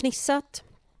suttit och fnissat.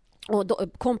 Och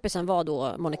kompisen var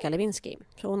då Monica Lewinsky.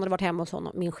 Så hon hade varit hemma hos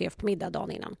honom, min chef, på middag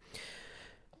dagen innan.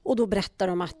 Och då berättar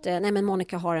de att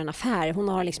Monica har en affär. Hon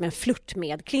har liksom en flört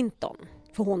med Clinton.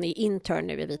 För hon är intern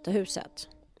nu i Vita huset.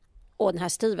 Och den här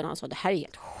Steven, han sa, det här är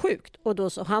helt sjukt. Och då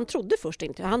så, han trodde först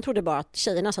inte. Han trodde bara att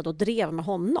tjejerna satt och drev med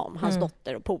honom. Hans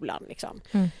dotter och polaren liksom.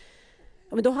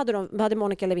 Men då hade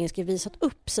Monica Lewinsky visat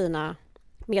upp sina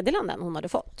meddelanden hon hade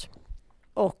fått.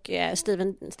 Och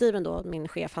Steven då, min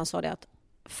chef, han sa det att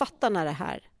fatta när det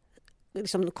här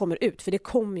liksom kommer ut, för det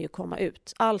kommer ju komma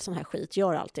ut. All sån här skit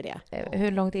gör alltid det.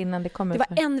 Hur långt innan det kommer? Det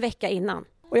var en vecka innan.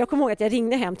 Och jag kommer ihåg att jag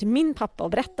ringde hem till min pappa och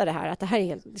berättade det här, att det här är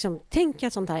helt, liksom, tänk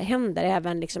att sånt här händer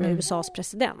även liksom USAs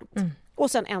president.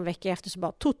 Och sen en vecka efter så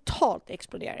bara totalt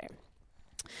exploderar det.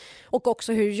 Och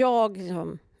också hur jag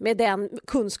liksom, med den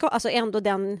kunskap, alltså ändå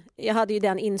jag hade ju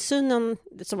den insynen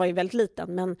som var ju väldigt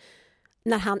liten, men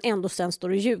när han ändå sen står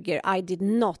och ljuger, I did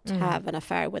not have an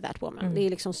affair with that woman. Det är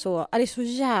liksom så, det är så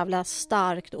jävla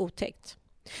starkt och otäckt.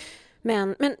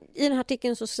 Men i den här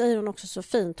artikeln så säger hon också så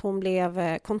fint, hon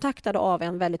blev kontaktad av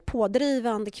en väldigt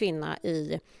pådrivande kvinna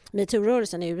i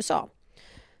MeToo-rörelsen i USA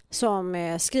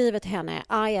som skriver till henne,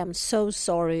 I am so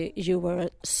sorry you were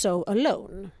so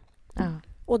alone.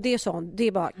 Och det är sånt,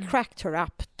 det bara cracked her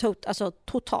up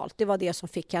totalt. Det var det som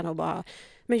fick henne att bara,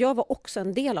 men jag var också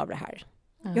en del av det här.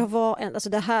 Jag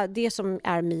var det som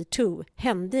är MeToo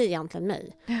hände egentligen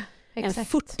mig. En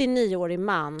 49-årig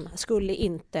man skulle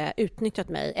inte utnyttjat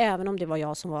mig, även om det var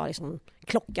jag som var liksom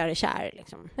klockare kär.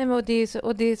 Liksom. Nej, men det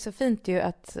är så fint ju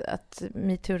att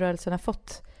MeToo-rörelsen har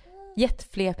gett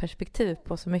fler perspektiv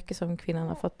på så mycket som kvinnan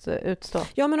har fått utstå.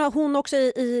 Ja, men hon också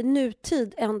i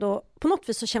nutid ändå, på något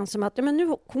vis så känns det som att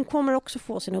men hon kommer också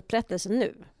få sin upprättelse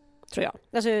nu, tror jag.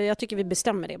 Alltså, jag tycker vi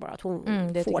bestämmer det bara, att hon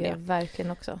får det. Jag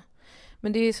verkligen också.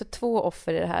 Men det är ju så två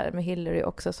offer i det här med Hillary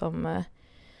också som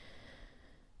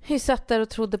satt där och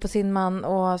trodde på sin man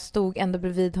och stod ändå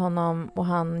bredvid honom och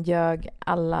han ljög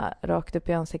alla rakt upp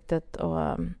i ansiktet.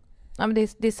 Och, men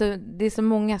det är så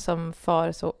många som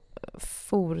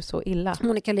for så illa.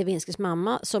 Monica Lewinskys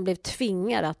mamma som blev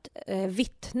tvingad att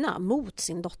vittna mot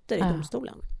sin dotter i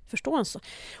domstolen. Förstår han så?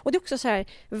 Och det är också så här,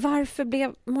 varför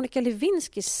blev Monica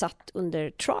Lewinsky satt under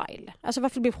trial? Alltså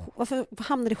varför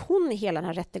hamnade hon i hela den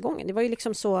här rättegången? Det var ju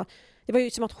liksom så, det var ju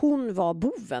som att hon var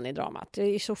boven i dramat. Det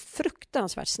är så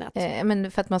fruktansvärt snett.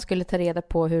 Men för att man skulle ta reda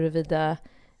på huruvida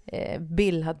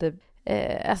Bill hade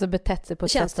betett sig på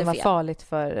ett sätt som var farligt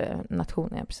för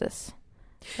nationen, precis.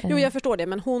 Jo, jag förstår det,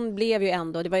 men hon blev ju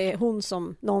ändå, det var ju hon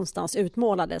som någonstans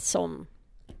utmålades som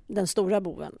den stora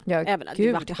boven. Ja, även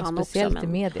gud, det han speciellt också,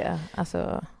 men i media.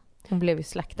 Alltså, hon blev ju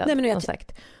slaktad, som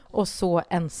sagt. Och så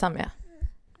ensam,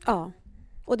 ja.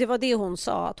 Och det var det hon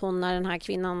sa, att hon, när den här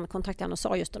kvinnan kontaktade henne och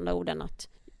sa just de där orden att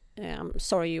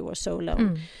sorry you were so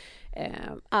alone.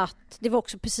 Att det var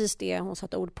också precis det hon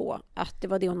satte ord på, att det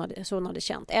var det hon hade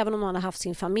känt. Även om hon hade haft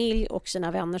sin familj och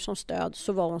sina vänner som stöd,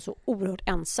 så var hon så oerhört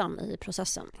ensam i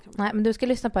processen. Nej, men du ska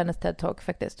lyssna på hennes TED-talk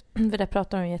faktiskt. För där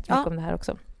pratar hon jättemycket om det här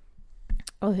också.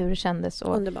 Och hur det kändes.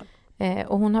 Och, underbart.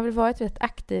 Och hon har väl varit rätt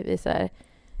aktiv i så här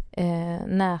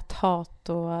näthat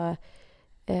och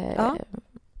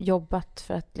jobbat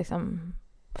för att liksom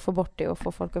få bort det och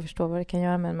få folk att förstå vad det kan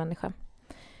göra med en människa.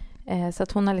 Så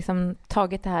att hon har liksom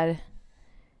tagit det här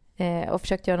och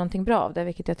försökt göra någonting bra av det,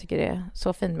 vilket jag tycker är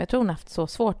så fint. Men jag tror hon har haft så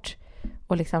svårt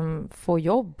att liksom få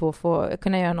jobb och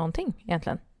kunna göra någonting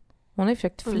egentligen. Hon har ju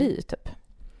försökt fly typ.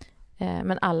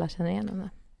 Men alla känner igen henne.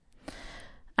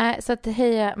 Så att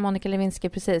heja Monica Lewinsky,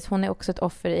 precis. Hon är också ett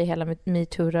offer i hela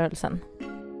MeToo-rörelsen.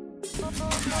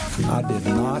 I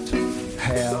did not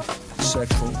have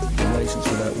sexual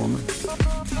relations with that woman,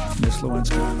 Miss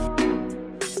Lewinsky.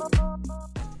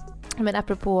 Men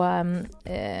apropå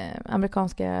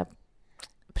amerikanska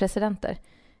presidenter.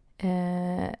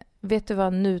 Vet du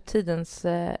vad nutidens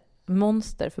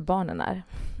monster för barnen är?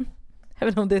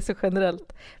 Även om det är så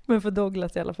generellt. Men för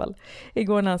Douglas i alla fall.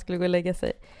 Igår när han skulle gå och lägga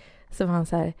sig så var han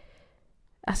så här: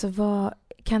 alltså vad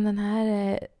kan den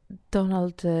här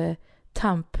Donald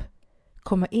Trump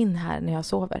komma in här när jag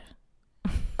sover?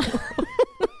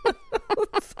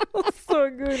 så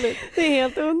gulligt. Det är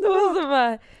helt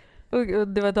underbart. Och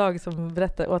det var Dag som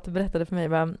återberättade för mig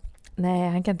bara, nej,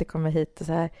 han kan inte komma hit och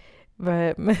så här.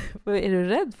 Vad är du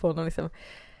rädd för honom liksom?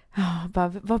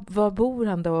 Var bor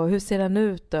han då? Hur ser han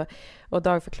ut? Och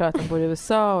Dag förklarar att han bor i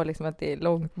USA och liksom att det är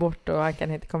långt bort och han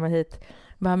kan inte komma hit.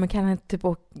 Men kan han typ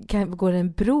går det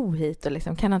en bro hit och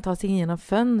liksom, kan han ta sig in genom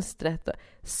fönstret?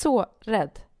 Så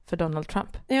rädd för Donald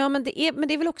Trump. Ja, men det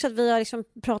är väl också att vi har liksom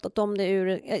pratat om det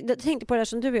jag tänkte på det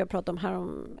som du och jag pratade om här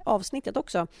om avsnittet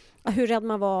också. Hur rädd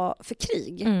man var för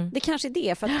krig. Det kanske är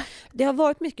det. För att det har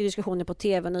varit mycket diskussioner på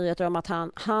tv-nyheter om att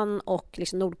han och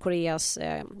liksom Nordkoreas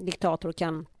diktator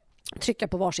kan trycka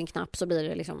på varsin knapp så blir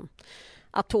det liksom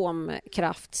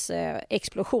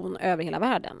atomkraftsexplosion över hela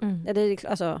världen.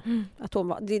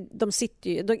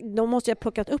 De måste ju ha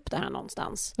plockat upp det här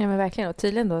någonstans. Ja, men verkligen. Och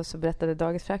tydligen då så berättade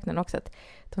Dagisfröknen också att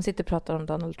de sitter och pratar om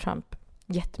Donald Trump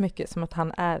jättemycket som att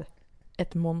han är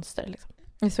ett monster. Liksom.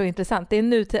 Det är så intressant. Det är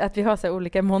nutid att vi har så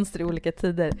olika monster i olika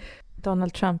tider.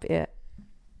 Donald Trump är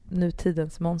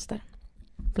nutidens monster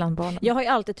bland barnen. Jag har ju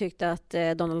alltid tyckt att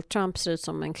Donald Trump ser ut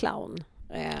som en clown.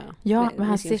 Men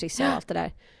han ser frissa och allt det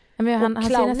där. Men han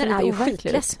clowner är ju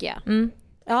skitläskiga.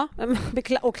 Ja,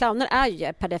 och clowner är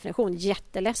ju per definition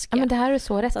jätteläskiga. Ja, men det här är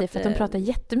så rätt i för att de pratar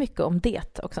jättemycket om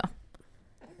det också.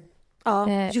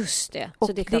 Ja, just det. Och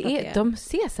så det är klart att de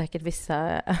ser säkert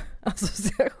vissa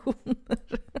associationer.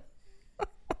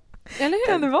 Eller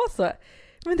hur? Kan det vara så?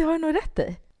 Men det har jag nog rätt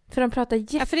i. För de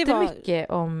pratar jättemycket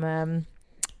om...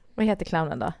 vad heter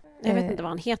clownen då? Jag vet inte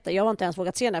vad han heter. Jag har inte ens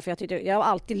vågat se den för jag var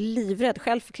alltid livrädd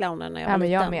själv för clownen när jag var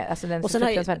liten. Jag med. Alltså, den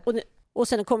och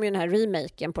sen kom ju den här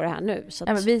remaken på det här nu.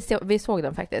 Så att... vi såg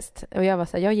den faktiskt. Och jag var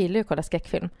så här, jag gillar ju att kolla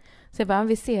skräckfilm. Så jag bara,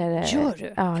 vi ser... Gör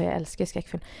du? Ja, jag älskar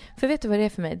skräckfilm. För vet du vad det är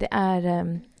för mig? Det är...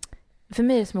 för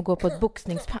mig är det som att gå på ett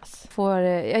boxningspass.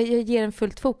 Jag ger en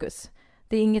fullt fokus.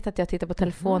 Det är inget att jag tittar på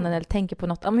telefonen eller tänker på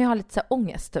något. Om jag har lite så här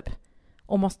ångest typ.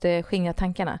 Och måste skingra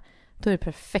tankarna. Då är det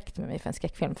perfekt med mig för en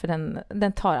skräckfilm. För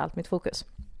den tar allt mitt fokus.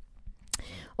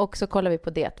 Och så kollar vi på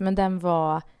det. Men den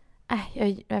var...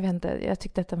 jag vet inte. Jag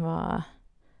tyckte att den var...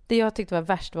 Det jag tyckte var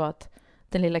värst var att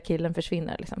den lilla killen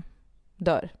försvinner. Liksom.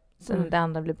 Dör. Sen det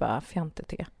andra blir bara fjantigt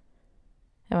tycker jag.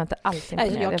 Jag var inte alls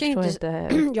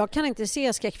imponerad. Jag kan inte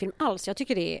se skräckfilm alls. Jag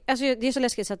tycker det är så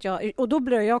läskigt så att och då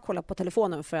börjar jag kolla på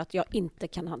telefonen för att jag inte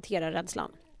kan hantera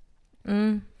rädslan.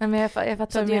 Men jag fattar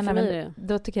vad du menar. Men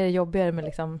då tycker jag det är jobbigare med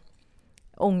liksom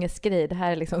ångestgrej. Det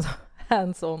här är liksom så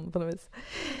hands-on på något vis.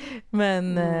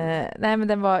 Men nej, men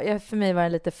den var, för mig var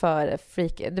den lite för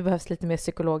freak. Det behövs lite mer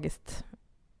psykologiskt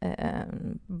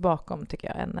bakom tycker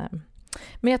jag.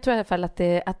 Men jag tror i alla fall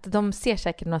att de ser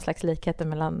säkert någon slags likheter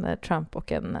mellan Trump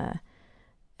och en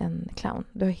clown.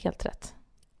 Du har helt rätt.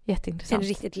 Jätteintressant. En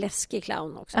riktigt läskig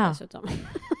clown också dessutom.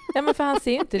 Ja, men för han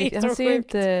ser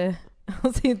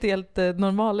inte helt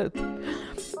normal ut.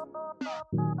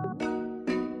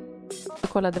 Jag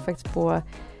kollade faktiskt på,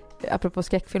 apropå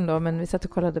skräckfilm då, men vi satt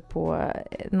och kollade på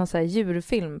någon sån här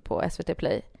djurfilm på SVT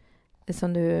Play.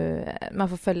 Som man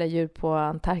får följa djur på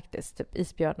Antarktis, typ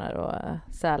isbjörnar och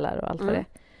sälar och allt vad det är.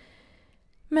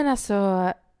 Men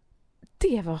alltså,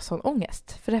 det var sån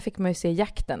ångest. För där fick man ju se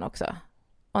jakten också.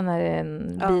 Och när det är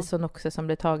en bison också som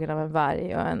blir tagen av en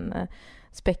varg och en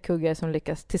späckhuggare som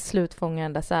lyckas till slut fånga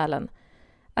den där sälen.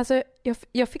 Alltså,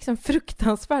 jag fick sån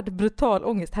fruktansvärt brutal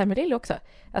ångest här med Lille också.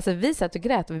 Alltså, vi satt och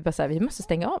grät och vi bara så här, vi måste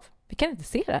stänga av. Vi kan inte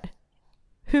se det här.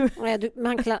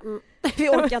 Vi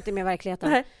orkar inte med verkligheten.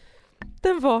 Nej.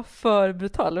 Den var för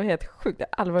brutal och helt sjukt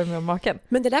allvarlig med maken.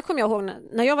 Men det där kommer jag ihåg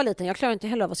när jag var liten. Jag klarade inte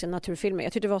heller av att se naturfilmer.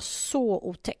 Jag tyckte det var så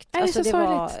otäckt. Nej, alltså,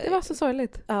 det var så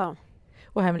sorgligt. Ja.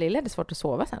 Och här med Lille är det svårt att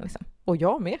sova sen liksom. Och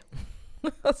jag med.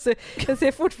 Alltså, jag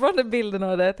ser fortfarande bilden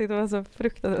av det. Jag tyckte det var så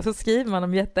fruktansvärt. Så skriver man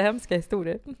om jättehemska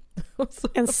historier.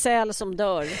 En säl som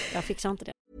dör. Jag fixar inte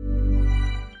det.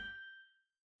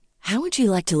 How would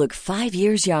you like to look 5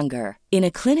 years younger? In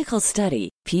a clinical study,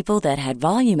 people that had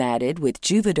volume added with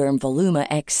Juvederm Voluma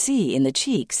XC in the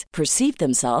cheeks perceived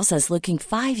themselves as looking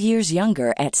 5 years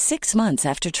younger at 6 months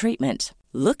after treatment.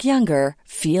 Look younger,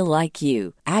 feel like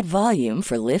you. Add volume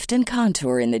for lift and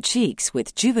contour in the cheeks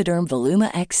with Juvederm Voluma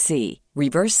XC.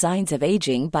 Reverse signs of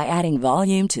aging by adding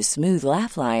volume to smooth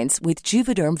laugh lines with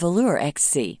Juvederm Volure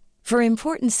XC. For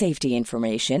important safety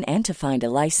information and to find a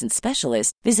licensed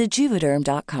specialist, visit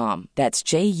Juvederm.com. That's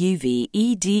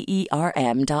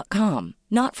JUVEDERM.com.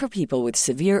 Not for people with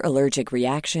severe allergic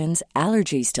reactions,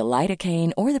 allergies to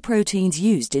lidocaine, or the proteins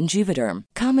used in Juvederm.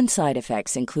 Common side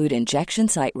effects include injection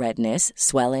site redness,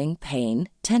 swelling, pain,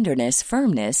 tenderness,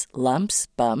 firmness, lumps,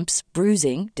 bumps,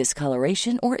 bruising,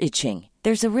 discoloration, or itching.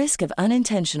 There's a risk of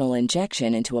unintentional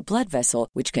injection into a blood vessel,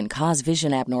 which can cause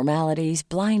vision abnormalities,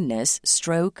 blindness,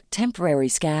 stroke, temporary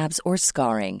scabs, or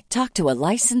scarring. Talk to a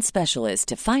licensed specialist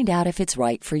to find out if it's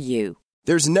right for you.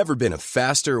 There's never been a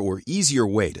faster or easier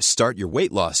way to start your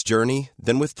weight loss journey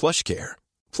than with PlushCare.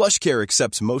 PlushCare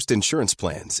accepts most insurance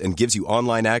plans and gives you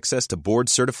online access to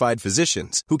board-certified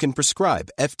physicians who can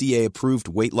prescribe FDA-approved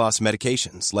weight loss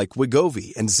medications like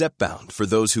Wegovy and Zepbound for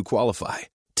those who qualify.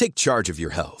 Take charge of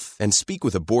your health and speak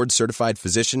with a board-certified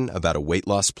physician about a weight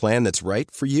loss plan that's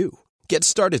right for you. Get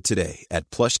started today at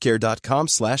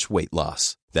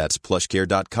plushcare.com/weightloss. That's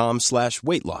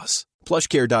plushcare.com/weightloss.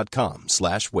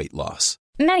 plushcare.com/weightloss.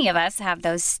 Many of us have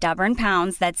those stubborn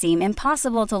pounds that seem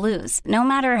impossible to lose, no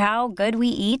matter how good we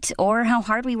eat or how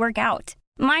hard we work out.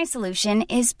 My solution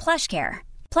is PlushCare.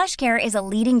 PlushCare is a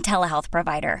leading telehealth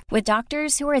provider with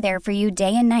doctors who are there for you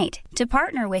day and night to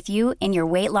partner with you in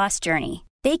your weight loss journey.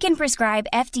 They can prescribe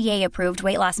FDA-approved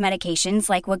weight loss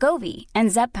medications like Wegovy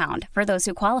and Zepbound for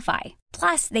those who qualify.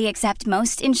 Plus, they accept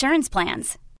most insurance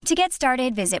plans. To get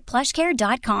started, visit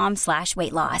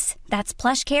plushcare.com/weightloss. That's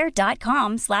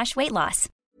plushcare.com/weightloss.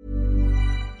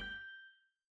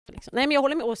 Nej, men jag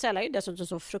håller med. Och sälar är ju dessutom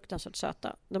så fruktansvärt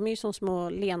söta. De är ju som små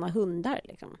lena hundar.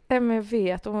 Liksom. Men jag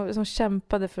vet, de som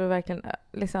kämpade för att verkligen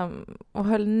liksom, och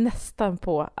höll nästan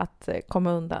på att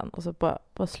komma undan. Och så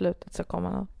på slutet så kom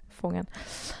han fången.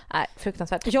 Nej,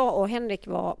 fruktansvärt. Jag och Henrik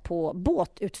var på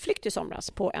båtutflykt i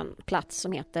somras på en plats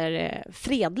som heter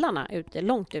Fredlarna,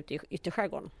 långt ute i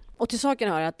ytterskärgården. Och till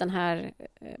saken hör att den här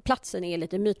platsen är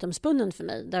lite mytomspunnen för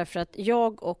mig. Därför att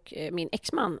jag och min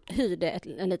exman hyrde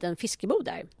en liten fiskebod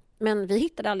där. Men vi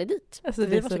hittade aldrig dit. Alltså,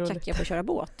 vi var så kackiga på att köra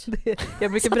båt.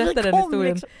 Jag brukar berätta den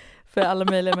historien för alla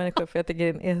möjliga människor, för jag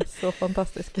tycker den är så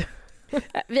fantastisk.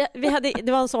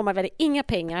 Det var en sommar, vi hade inga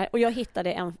pengar och jag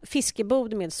hittade en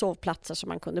fiskebod med sovplatser som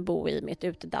man kunde bo i med ett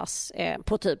utedass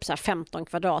på typ så här 15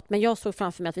 kvadrat. Men jag såg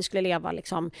framför mig att vi skulle leva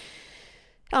liksom,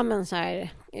 ja men så här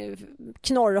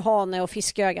knorrhane och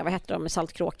fisköga, vad heter de med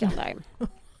saltkråkan där.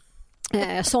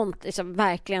 Sånt, liksom,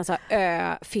 verkligen så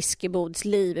här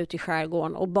fiskebodsliv ute i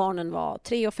skärgården, och barnen var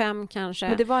 3 och 5 kanske.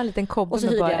 Men det var en liten kobbe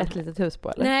med bara ett litet hus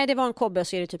på, eller? Nej, det var en kobbe,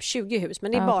 så är det typ 20 hus,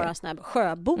 men det är bara såna här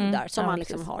sjöbodar som man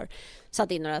liksom har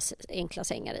satt in några enkla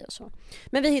sängar i och så.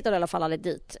 Men vi hittade i alla fall aldrig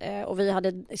dit, och vi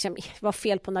hade liksom, var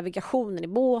fel på navigationen i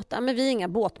båten, men vi är inga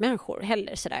båtmänniskor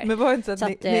heller sådär. Men var det inte så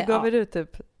att ni gav er ut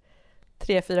typ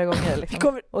 3-4 gånger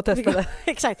liksom, och testade?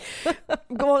 Exakt.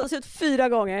 Gav oss ut 4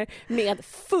 gånger med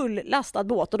fullastad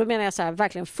båt, och då menar jag så här,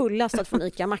 verkligen fullastad från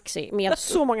ICA Maxi med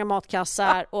så många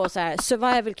matkassar och så här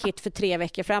survival kit för 3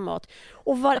 veckor framåt.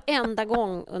 Och varenda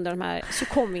gång under de här så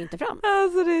kom vi inte fram.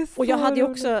 Alltså, det är så och jag hade ju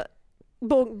också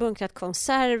bunkrat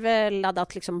konserver,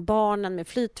 laddat liksom barnen med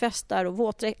flytvästar och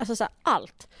våtdräkt, alltså så här,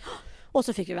 allt. Och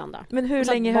så fick vi vända. Men hur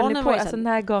länge höll ni på? Alltså,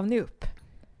 när gav ni upp?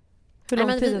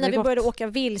 När vi började åka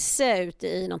vilse ute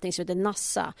i någonting som heter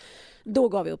Nassa, då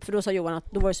gav vi upp, för då sa Johan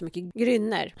att då var det så mycket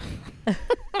grynner.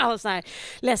 Alla såna här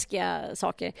läskiga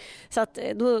saker. Så att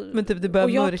då, men typ det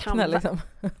började mörkna liksom.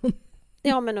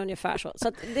 Ja, men ungefär så. Så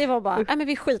att det var bara, nej men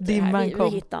vi skiter i det här. Vi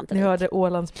hittar inte. Ni hörde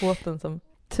Ålandsbåten som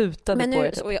tutade men på nu,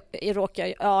 er. Så jag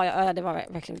råkade, ja, det var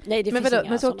verkligen, nej det men finns vadå, inga.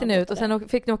 Men så åkte ni ut och sen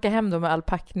fick ni åka hem då med all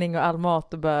packning och all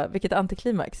mat och bara, vilket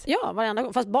antiklimax. Ja, varenda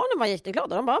gång. Fast barnen var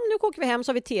jätteglada. De bara, nu åker vi hem så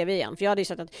har vi tv igen. För jag hade ju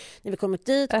sagt att när vi kommit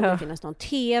dit kommer det finnas någon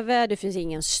tv, det finns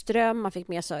ingen ström, man fick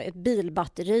med sig ett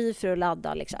bilbatteri för att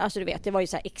ladda liksom. Alltså du vet, det var ju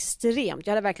så här extremt.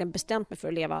 Jag hade verkligen bestämt mig för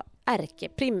att leva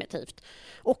ärkeprimitivt.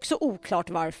 Också oklart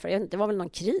varför, det var väl någon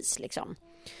kris liksom.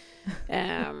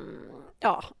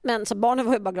 Ja, men så barnen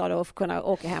var ju bara glada att få kunna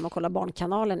åka hem och kolla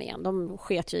Barnkanalen igen. De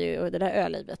sket ju i det där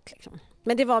ölivet liksom.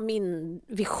 Men det var min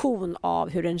vision av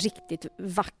hur en riktigt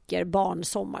vacker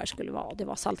barnsommar skulle vara. Det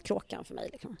var Saltkråkan för mig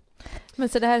liksom. Men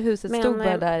så det här huset stod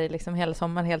bara där liksom hela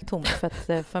sommaren helt tomt för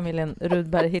att familjen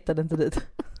Rudberg hittade inte dit.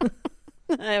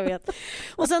 Jag vet.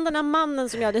 Och sen den här mannen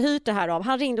som jag hade hyrt det här av,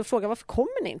 han ringde och frågade varför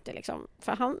kommer ni inte liksom?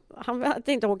 För han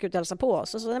hade inte åkt ut och hälsa på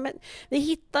oss. Så men vi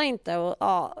hittar inte och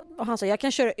han sa jag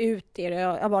kan köra ut er,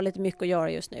 jag har bara lite mycket att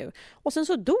göra just nu. Och sen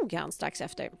så dog han strax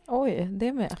efter. Oj,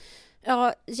 det med.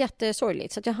 Ja,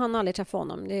 jättesorgligt. Så att jag hann aldrig träffa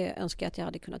honom. Det önskar jag att jag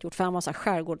hade kunnat gjort. För han var så här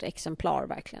skärgårdsexemplar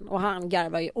verkligen. Och han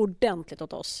garvade ju ordentligt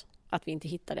åt oss att vi inte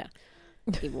hittade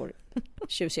i vår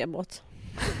tjusiga båt.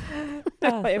 Det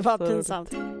var ju bara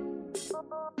pinsamt.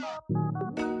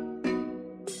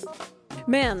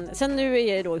 Men sen nu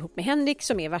är jag då ihop med Henrik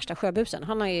som är värsta sjöbusen.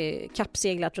 Han har ju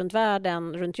kappseglat runt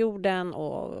världen, runt jorden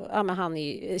och men han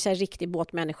är så här riktig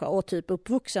båtmänniska och typ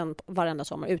uppvuxen varenda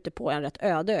sommar ute på en rätt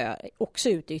öde ö, också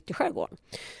ute i ytterskärgården.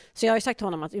 Så jag har ju sagt till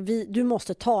honom att du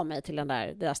måste ta mig till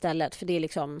det där stället för det är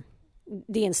liksom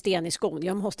det är en sten i skon,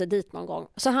 jag måste dit någon gång.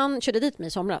 Så han körde dit mig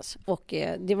i somras och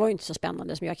det var ju inte så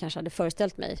spännande som jag kanske hade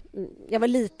föreställt mig. Det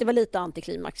var lite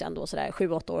antiklimax ändå sådär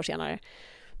 7-8 år senare.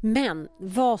 Men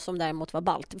vad som däremot var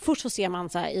ballt. Först så ser man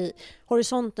så här i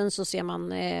horisonten så ser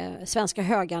man Svenska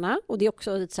högarna och det är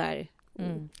också lite så här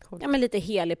ja men lite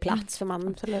helig plats för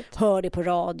man hör det på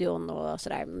radion och så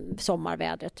där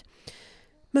sommarvädret.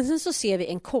 Men sen så ser vi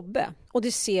en kobbe och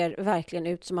det ser verkligen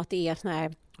ut som att det är såna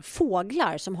här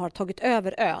fåglar som har tagit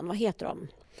över ön. Vad heter de?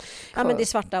 Ja men det är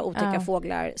svarta otäcka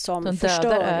fåglar som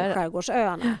förstör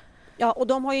skärgårdsöarna. Ja, och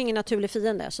de har ju ingen naturlig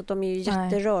fiende så de är ju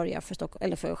jätteröriga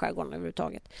för skärgården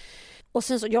överhuvudtaget. Och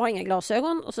sen så, jag har inga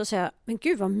glasögon och så säger jag, men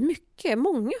gud vad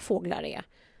många fåglar det är.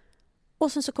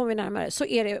 Och sen så kommer vi närmare så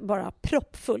är det bara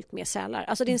proppfullt med sälar.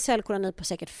 Alltså det är en sälkoloni på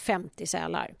säkert 50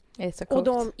 sälar. Det är så coolt.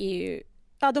 Och de är ju,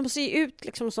 de ser ut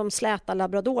liksom som släta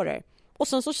labradorer. Och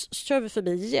sen så kör vi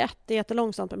förbi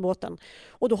jättelångsamt med båten.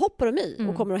 Och då hoppar de i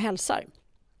och kommer och hälsar.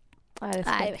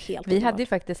 Vi hade ju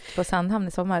faktiskt på Sandhamn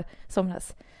i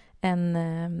somras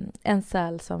en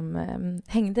säl som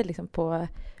hängde liksom på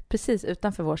precis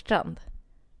utanför vår strand.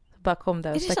 Bara kom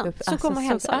där och stack upp. Så kom och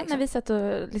hälsade liksom. När vi satt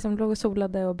och liksom låg och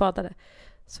solade och badade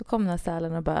så kom den här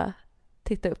sälen och bara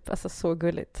tittade upp. Alltså så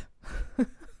gulligt.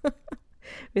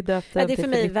 Vi döpte det är för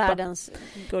mig världens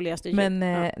gulligaste djur.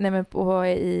 Men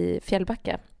i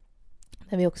Fjällbacka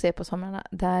när vi också är på sommarna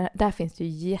där finns det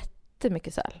ju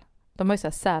jättemycket säl. De har ju så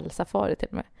här sälsafari till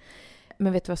och med.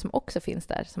 Men vet du vad som också finns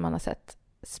där som man har sett?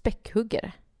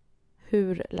 Späckhuggare.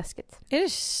 Hur läskigt? Är det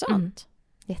sant?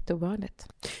 Jätteovanligt.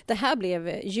 Det här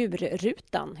blev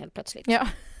djurrutan helt plötsligt. Ja.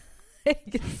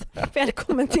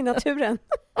 Välkommen till naturen.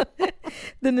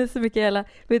 Den är så mycket jävla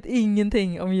vet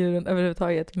ingenting om djuren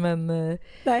överhuvudtaget men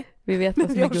nej. Vi vet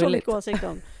vad som är gulligt. Vi har så mycket åsikt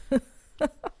om.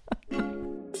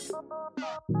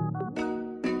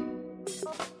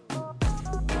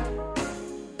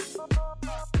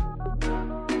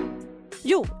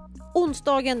 Jo,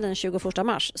 onsdagen den 21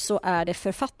 mars så är det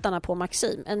författarna på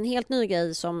Maxim. En helt ny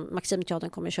grej som Maximteatern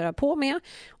kommer köra på med.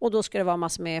 Och då ska det vara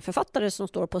massor med författare som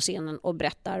står på scenen och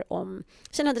berättar om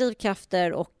sina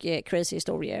drivkrafter och crazy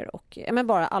historier. Och men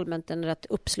bara allmänt en rätt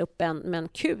uppsluppen men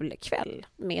kul kväll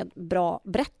med bra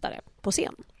berättare på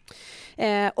scen.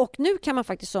 Och nu kan man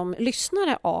faktiskt som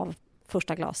lyssnare av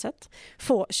första glaset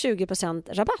få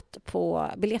 20% rabatt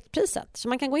på biljettpriset. Så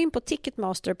man kan gå in på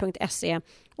ticketmaster.se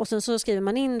och sen så skriver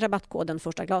man in rabattkoden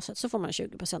första glaset så får man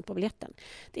 20% på biljetten.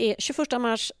 Det är 21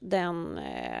 mars,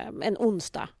 en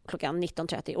onsdag klockan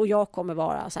 19.30 och jag kommer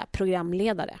vara så här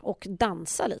programledare och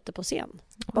dansa lite på scen.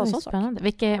 Spännande.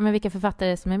 Vilka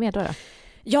författare som är med då?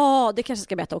 Ja, det kanske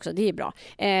ska berätta också. Det är bra.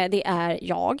 Det är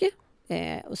jag.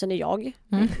 Och sen är jag.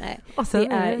 Nej, och sen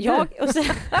det är jag.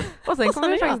 Och sen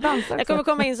kommer vi faktiskt dansa också. Jag kommer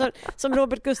komma in som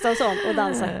Robert Gustafsson och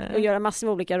dansa och göra massor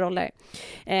med olika roller.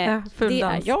 Det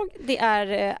är jag. Det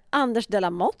är Anders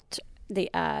Delamotte. Det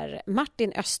är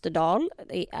Martin Österdal.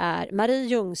 Det är Marie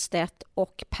Ljungstedt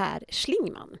och Per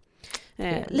Schlingman.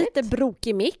 Lite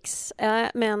brokig mix.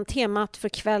 Men temat för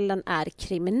kvällen är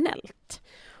kriminellt.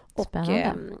 Och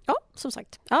ja, som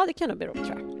sagt. Ja, det kan nog bli roligt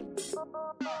tror jag.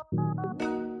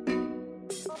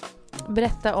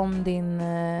 Berätta om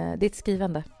ditt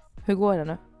skrivande. Hur går det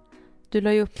nu? Du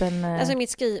la ju upp en... Alltså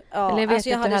mitt eller jag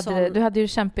vet att du hade ju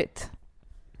kämpigt.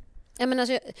 Ja, men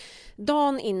alltså,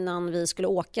 dagen innan vi skulle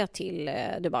åka till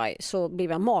Dubai så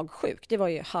blev jag magsjuk. Det var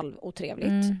ju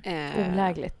halvotrevligt.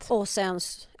 Olägligt. Och sen,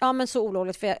 så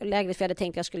olägligt för jag hade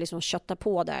tänkt att jag skulle liksom kötta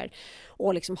på där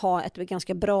och liksom ha ett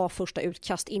ganska bra första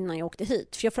utkast innan jag åkte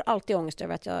hit. För jag får alltid ångest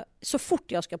över att så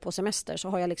fort jag ska på semester så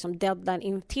har jag liksom deadline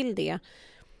in till det.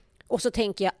 Och så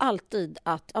tänker jag alltid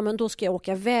att men då ska jag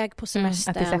åka iväg på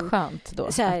semestern. Att det är så skönt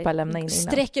då, så här, att bara lämna in innan.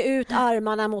 Sträcka ut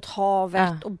armarna mot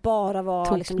havet och bara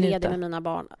vara liksom ledig med mina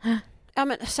barn. Ja,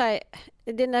 men, så här,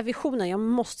 den där visionen, jag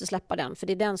måste släppa den. För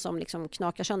det är den som liksom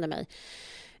knakar sönder mig.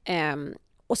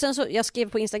 Och sen så, jag skrev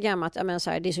på Instagram att så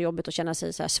här, det är så jobbigt att känna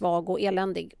sig så här svag och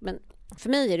eländig. Men för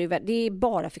mig är det är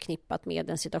bara förknippat med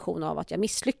en situation av att jag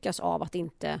misslyckas av att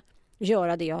inte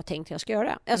göra det jag har tänkt att jag ska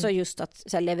göra. Alltså just att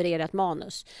så här, leverera ett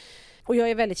manus. Och jag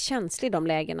är väldigt känslig i de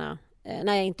lägena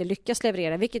när jag inte lyckas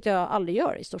leverera, vilket jag aldrig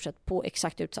gör i stort sett på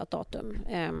exakt utsatt datum.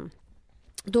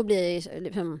 Då blir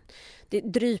det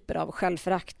dryper av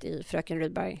självförakt i Fröken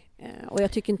Rydberg. Och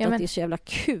jag tycker inte att det är så jävla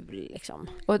kul. Liksom.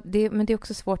 Men det är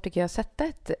också svårt tycker jag att sätta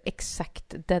ett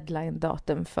exakt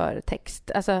deadline-datum för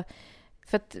text. Alltså,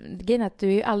 för att grejen är att du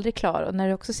är ju aldrig klar. Och när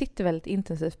du också sitter väldigt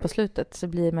intensivt på slutet så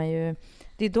blir man ju...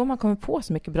 Det är då man kommer på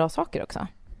så mycket bra saker också.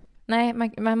 Nej,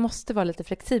 man måste vara lite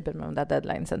flexibel med de där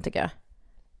deadlinesen tycker jag.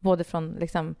 Både från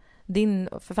liksom, din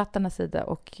författarnas sida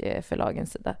och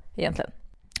förlagens sida egentligen.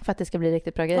 För att det ska bli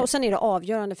riktigt bra grejer. Och sen är det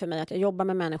avgörande för mig att jag jobbar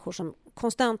med människor som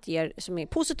konstant som är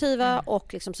positiva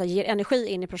och liksom så ger energi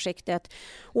in i projektet.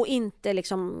 Och inte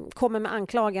liksom kommer med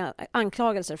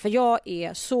anklagelser. För jag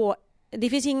är så... Det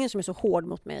finns ingen som är så hård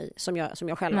mot mig som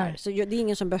jag själv är. Så det är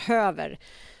ingen som behöver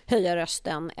höja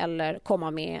rösten eller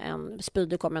komma med en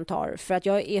spydig kommentar. För att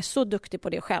jag är så duktig på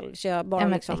det själv. Så jag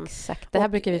bara exakt. Det här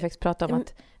brukar vi faktiskt prata om.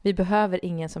 Att vi behöver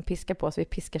ingen som piskar på oss. Vi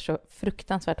piskar så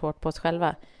fruktansvärt hårt på oss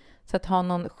själva. Så att ha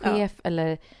någon chef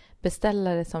eller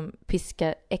beställare som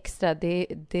piskar extra. Det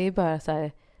är bara så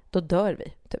här, då dör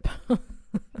vi typ.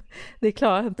 Det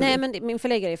klarar inte. Nej, men min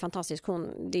förläggare är fantastisk.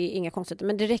 Det är inga konstigheter.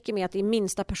 Men det räcker med att det är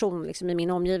minsta person liksom, i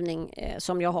min omgivning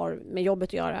som jag har med jobbet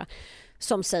att göra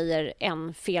som säger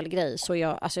en fel grej. Så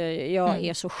jag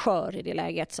är så skör i det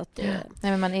läget. Så att,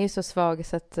 Nej, men man är ju så svag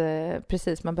så att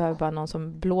precis, man behöver bara någon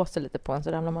som blåser lite på en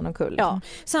så ramlar man omkull. Liksom. Ja,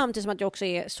 samtidigt som att jag också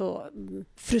är så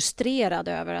frustrerad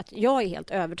över att jag är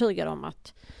helt övertygad om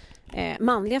att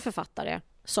manliga författare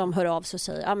som hör av sig och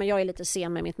säger men jag är lite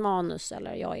sen med mitt manus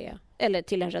eller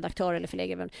till en redaktör eller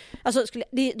förläggare. Alltså,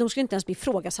 de skulle inte ens bli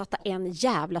ifrågasatta en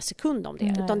jävla sekund om det.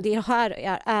 Nej. Utan det här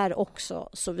är också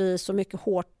så vi är så mycket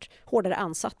hårdare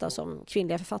ansatta som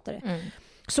kvinnliga författare.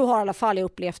 Så har i alla fall jag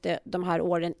upplevt det de här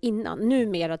åren innan.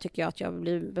 Numera tycker jag att jag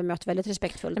blir bemött väldigt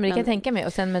respektfullt. Men det kan jag tänka mig.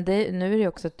 Och sen med dig, nu är det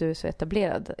också att du är så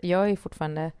etablerad. Jag är ju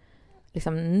fortfarande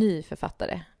liksom ny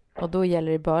författare. Och då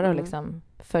gäller det bara att liksom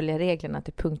följa reglerna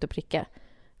till punkt och pricka.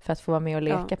 För att få vara med och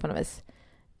leka på något vis.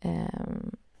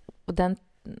 Och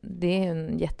det är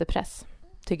en jättepress,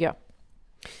 tycker jag.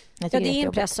 Det är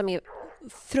en press som är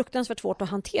fruktansvärt svårt att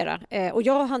hantera. Och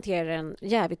jag hanterar den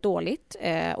jävligt dåligt.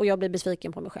 Och jag blir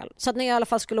besviken på mig själv. Så att när jag i alla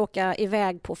fall skulle åka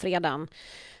iväg på fredagen,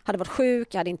 hade varit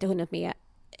sjuk, jag hade inte hunnit med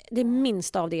det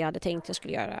minsta av det jag hade tänkt jag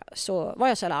skulle göra, så var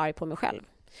jag så arg på mig själv.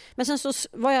 Men sen så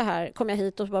kom jag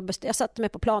hit och jag satte mig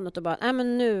på planet och bara,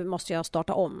 men nu måste jag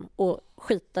starta om och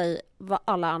skita i vad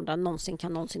alla andra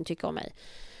någonsin tycka om mig.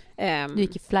 Du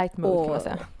gick i flight mode kan man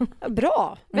säga.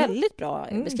 Bra, väldigt bra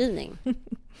beskrivning.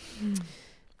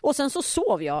 Och sen så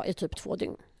sov jag i typ 2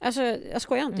 dygn. Alltså, jag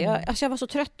skojar inte. Jag var så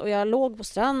trött och jag låg på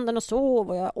stranden och sov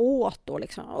och jag åt.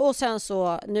 Och sen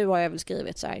så, nu har jag väl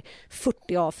skrivit så här 40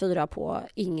 A4 på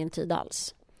ingen tid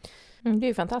alls. Det är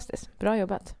ju fantastiskt. Bra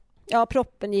jobbat. Ja,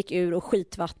 proppen gick ur och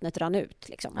skitvattnet rann ut.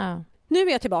 Liksom. Ja. Nu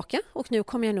är jag tillbaka och nu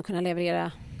kommer jag nog kunna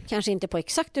leverera, kanske inte på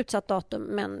exakt utsatt datum,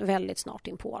 men väldigt snart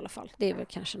in på i alla fall. Det är väl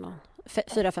kanske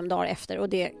 4-5 dagar efter och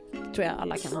det tror jag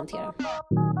alla kan hantera.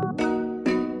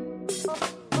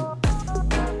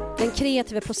 Den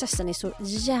kreativa processen är så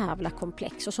jävla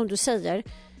komplex och som du säger,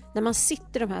 när man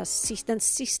sitter den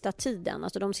sista tiden,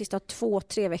 alltså de sista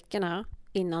 2-3 veckorna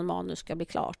innan manus ska bli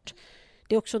klart,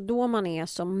 det är också då man är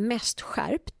som mest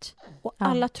skärpt och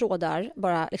alla trådar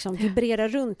bara liksom vibrerar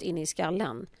runt in i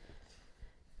skallen.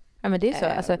 Ja, men det är så.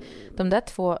 Alltså, de där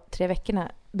 2-3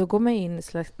 veckorna, då går man in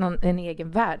i en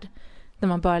egen värld där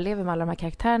man bara lever med alla de här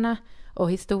karaktärerna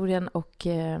och historien och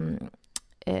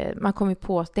man kommer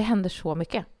på, det händer så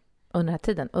mycket under den här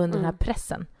tiden, under den här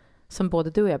pressen som både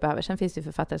du och jag behöver. Sen finns det ju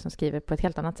författare som skriver på ett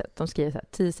helt annat sätt. De skriver så här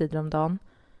 10 sidor om dagen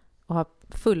och har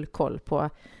full koll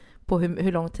på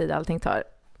hur lång tid allting tar.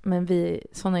 Men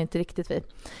sådana är inte riktigt vi.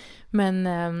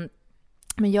 Men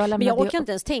Men jag orkar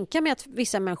inte ens tänka mig att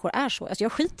vissa människor är så. Alltså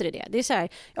jag skiter i det. Det är så här,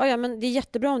 ja men det är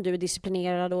jättebra om du är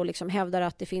disciplinerad och liksom hävdar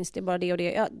att det finns det bara det och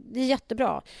det. Ja, det är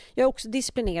jättebra. Jag är också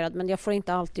disciplinerad, men jag får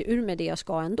inte alltid ur mig det jag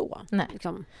ska ändå. Nej,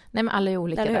 liksom. Nej men alla är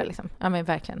olika där liksom. Ja men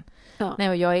verkligen. Ja. Nej,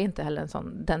 och jag är inte heller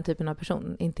den typen av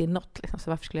person. Inte i något liksom. Så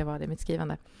varför skulle jag vara det i mitt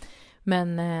skrivande?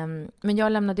 Men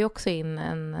jag lämnade ju också in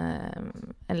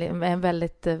en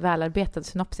väldigt välarbetad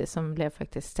synopsis som blev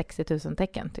faktiskt 60 000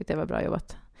 tecken. Tyckte jag var bra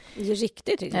jobbat. Det är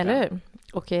riktigt Eller hur? bra.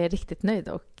 Och jag är riktigt nöjd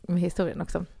med historien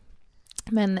också.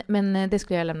 Men det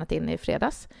skulle jag ha lämnat in i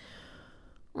fredags.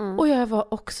 Och jag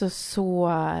var också så...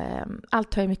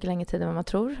 Allt tar ju mycket längre tid än vad man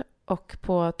tror. Och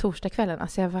på torsdagskvällen,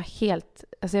 alltså jag var helt...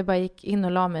 Alltså jag bara gick in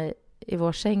och la mig i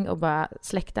vår säng och bara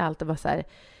släckte allt och bara så här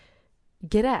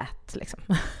grät liksom.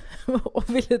 Och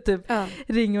ville typ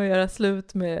ringa och göra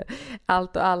slut med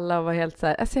allt och alla och var helt så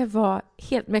här, alltså jag var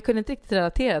helt, men jag kunde inte riktigt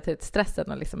relatera till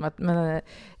stressen och liksom men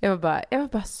jag var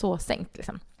bara så sänkt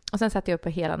liksom. Och sen satt jag uppe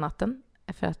hela natten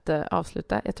för att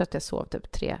avsluta. Jag tror att jag sov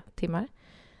typ 3 timmar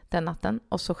den natten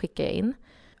och så skickade jag in.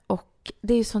 Och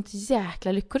det är ju sånt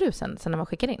jäkla lyckorus sen när man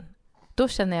skickar in. Då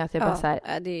känner jag att jag bara så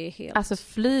här, det är helt... alltså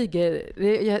flyger,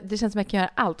 det känns som att jag kan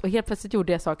göra allt. Och helt plötsligt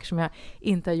gjorde jag saker som jag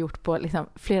inte har gjort på liksom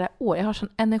flera år. Jag har sån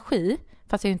energi,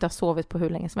 fast jag inte har sovit på hur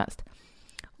länge som helst.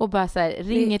 Och bara så här,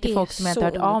 ringer till folk som jag inte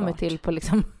hört av mig till på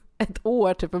liksom 1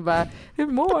 år typ och bara, hur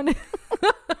mår ni?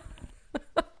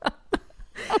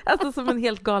 Alltså som en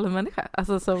helt galen människa.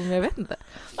 Alltså som, jag vet inte.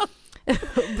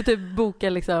 Typ boka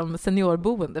liksom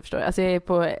seniorboende, förstår du? Alltså jag är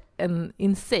på en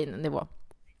insane nivå.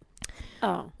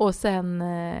 Ja. Och sen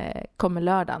kommer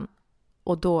lördagen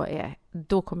och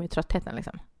då kommer ju tröttheten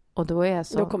liksom. Och då är jag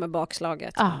så... Då kommer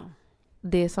bakslaget. Ja.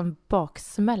 Det är som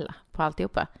baksmälla på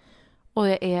alltihopa. Och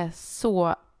jag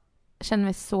känner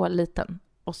mig så liten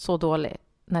och så dålig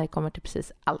när det kommer till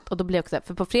precis allt. Och då blir jag också,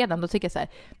 för på fredagen då tycker jag så här,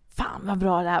 fan vad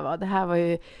bra det här var.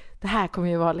 Det här kommer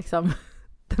ju vara liksom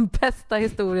den bästa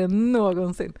historien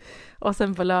någonsin. Och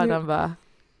sen på lördagen bara,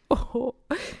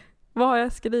 vad har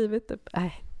jag skrivit typ?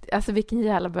 Alltså vilken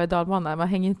jävla berg- och dalbana. Man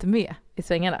hänger inte med i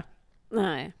svängarna.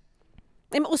 Nej.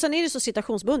 Och sen är det så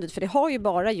situationsbundet, för det har ju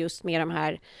bara just med de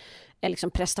här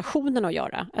liksom prestationerna att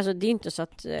göra. Alltså det är inte så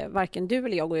att varken du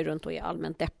eller jag går runt och är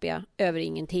allmänt deppiga över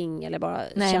ingenting eller bara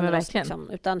känner oss liksom,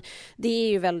 utan det är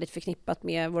ju väldigt förknippat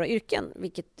med våra yrken,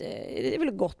 vilket är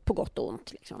väl gott på gott och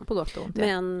ont liksom. På gott och ont,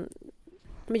 ja.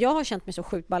 Men jag har känt mig så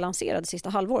sjukt balanserad det sista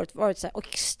halvåret, varit så här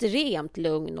extremt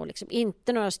lugn och liksom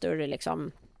inte några större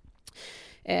liksom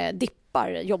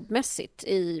dippar jobbmässigt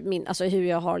i alltså hur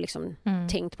jag har liksom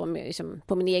tänkt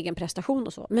på min egen prestation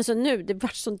och så. Men så nu, det var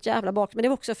sånt jävla men det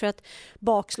var också för att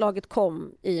bakslaget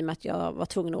kom i och med att jag var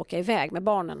tvungen att åka iväg med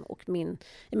barnen och i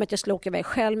och med att jag skulle åka iväg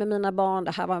själv med mina barn.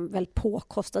 Det här var en väldigt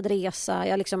påkostad resa.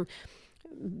 Jag liksom,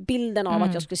 bilden av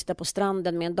att jag skulle sitta på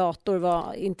stranden med en dator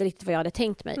var inte riktigt vad jag hade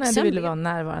tänkt mig. Nej, du ville vara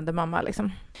närvarande mamma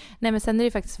liksom. Nej, men sen har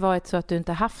det faktiskt varit så att du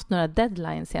inte haft några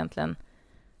deadlines egentligen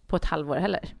på ett halvår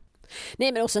heller.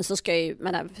 Nej, men och sen så ska jag ju,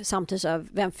 samtidigt så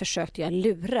vem försökte jag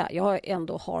lura? Jag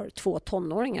ändå har 2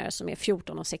 tonåringar som är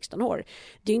 14 och 16 år.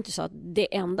 Det är ju inte så att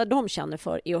det enda de känner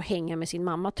för är att hänga med sin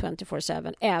mamma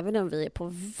 24/7, även om vi är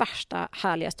på värsta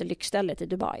härligaste lyxstället i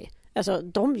Dubai. Alltså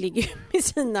de ligger med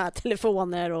sina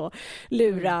telefoner och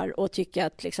lurar och tycker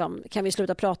att liksom, kan vi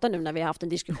sluta prata nu när vi har haft en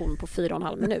diskussion på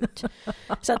 4,5 minut.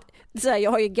 Så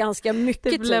jag har ju ganska mycket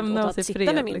tid att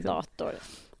sitta med min liksom. Dator.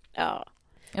 Ja.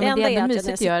 Ja, men det är ändå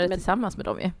mysigt att göra det tillsammans med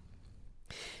dem ju.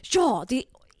 Ja, det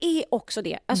är också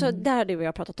det. Alltså där har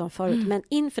vi pratat om förut. Men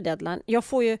inför deadline, jag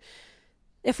får ju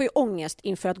ångest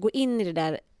inför att gå in i det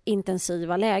där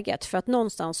intensiva läget. För att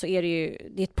någonstans så är det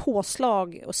är ett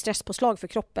påslag och stresspåslag för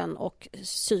kroppen och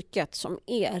psyket som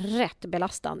är rätt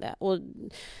belastande. Och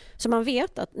så man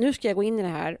vet att nu ska jag gå in i det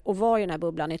här och vara i den här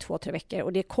bubblan i 2-3 veckor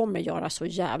och det kommer göra så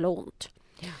jävla ont.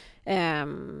 Ja.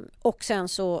 Och sen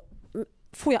så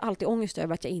får jag alltid ångest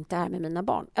över att jag inte är med mina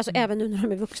barn. Alltså även nu när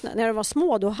de är vuxna. När de var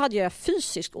små då hade jag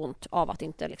fysiskt ont av att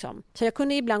inte liksom. Så jag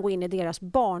kunde ibland gå in i deras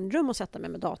barnrum och sätta mig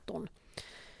med datorn.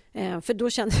 För då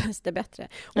kändes det bättre.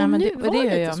 Och ja, men nu det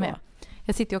gör jag med.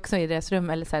 Jag sitter också i deras rum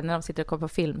eller så här, när de sitter och kollar på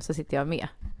film så sitter jag med.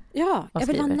 Ja, jag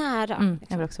vill vara nära.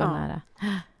 Jag vill också vara nära.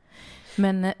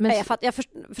 Men jag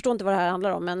förstår inte vad det här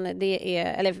handlar om, men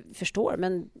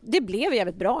men det blev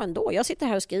jävligt bra ändå. Jag sitter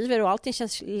här och skriver och allting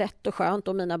känns lätt och skönt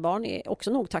och mina barn är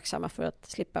också nog tacksamma för att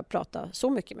slippa prata så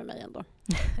mycket med mig ändå.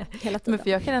 Hela tiden. Men för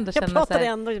jag kan ändå känna pratar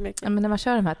ändå mycket. Ja, men när man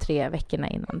kör de här 3 veckorna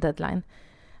innan deadline,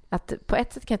 att på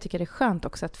ett sätt kan jag tycka det är skönt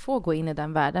också att få gå in i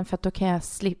den världen, för att då kan jag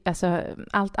alltså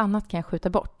allt annat kan jag skjuta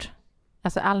bort.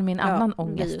 Alltså all min annan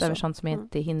ångest över sånt som jag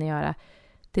inte hinner göra.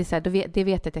 Det är så här, det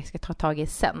vet jag att jag ska ta tag i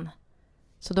sen.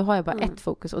 Så då har jag bara ett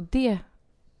fokus och det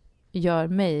gör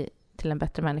mig till en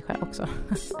bättre människa också.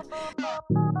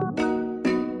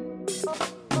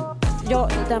 Ja,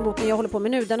 den boken jag håller på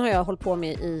med nu, den har jag hållit på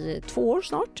med i 2 år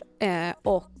snart.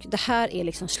 Och det här är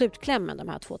liksom slutklämmen de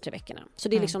här 2-3 veckorna. Så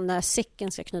det är liksom när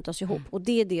säcken ska knytas ihop. Och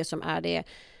det är det som är det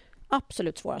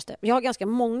absolut svåraste. Jag har ganska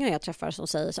många jag träffar som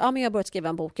säger så, men jag har börjat skriva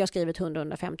en bok, jag har skrivit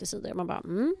 100-150 sidor. Man bara,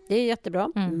 det är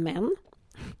jättebra, men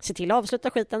se till att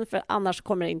avsluta skiten, för annars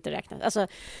kommer det inte räknas. Alltså,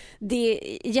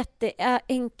 det är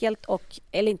jätteenkelt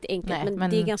eller inte enkelt, men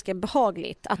det är ganska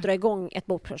behagligt att dra igång ett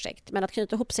bokprojekt. Men att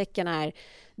knyta ihop säcken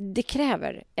det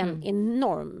kräver en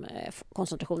enorm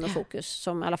koncentration och fokus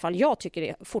som i alla fall jag tycker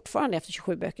är fortfarande efter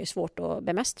 27 böcker är svårt att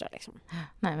bemästra. Liksom.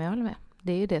 Nej, men jag håller med.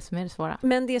 Det är ju det som är det svåra.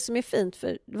 Men det som är fint,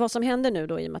 för vad som hände nu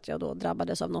då, i och med att jag då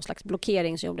drabbades av någon slags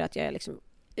blockering som gjorde att jag liksom,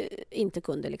 inte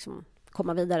kunde liksom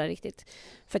komma vidare riktigt,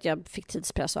 för att jag fick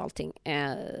tidspress och allting,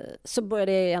 så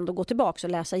började jag ändå gå tillbaka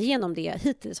och läsa igenom det jag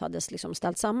hittills hade liksom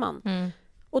ställt samman.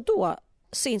 Och då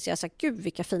syns jag så här, gud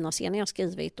vilka fina scener jag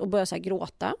skrivit, och började så här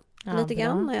gråta lite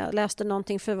grann när jag läste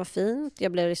någonting, för det var fint.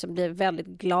 Jag blev väldigt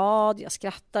glad, jag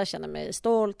skrattar, känner mig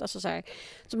stolt, alltså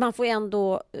så man får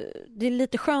ändå, det är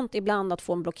lite skönt ibland att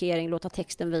få en blockering, låta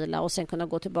texten vila och sen kunna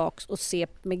gå tillbaka och se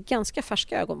med ganska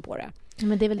färska ögon på det.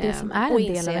 Men det är väl det som är en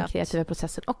del av den kreativa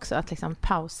processen också, att liksom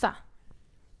pausa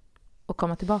och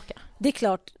komma tillbaka. Det är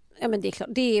klart. Ja, men det är klart.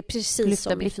 Det är precis lyfta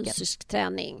som blicken. I fysisk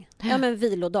träning. Ja, men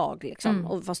vilodag liksom.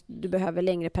 Och fast du behöver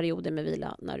längre perioder med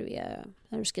vila när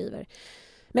du skriver.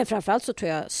 Men framförallt så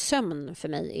tror jag sömn för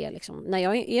mig är liksom, när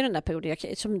jag är i den där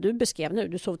perioden, som du beskrev nu,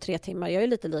 du sov 3 timmar, jag är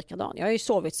lite likadan. Jag har ju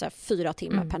sovit så här 4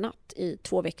 timmar per natt i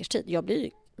 2 veckors tid.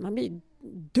 Man blir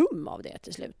dum av det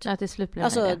till slut. Ja, till slut blir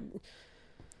man det.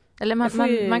 Eller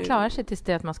man klarar sig tills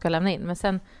det att man ska lämna in. Men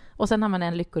sen har man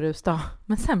en lyckorusdag.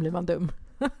 Men sen blir man dum.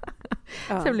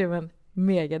 Sen blir man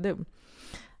mega dum.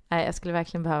 Nej, jag skulle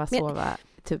verkligen behöva sova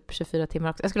typ 24 timmar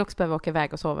också. Jag skulle också behöva åka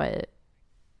iväg och sova i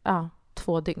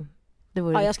 2 dygn. Det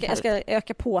vore jag ska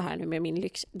öka på här nu med min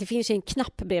lyx. Det finns ju en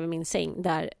knapp bredvid min säng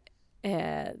där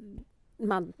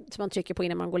som man trycker på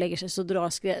innan man går och lägger sig, så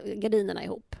dras gardinerna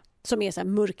ihop. Som är så här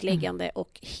mörkläggande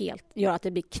och helt gör att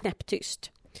det blir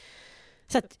knäpptyst.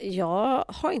 Så att jag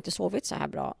har inte sovit så här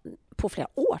bra på flera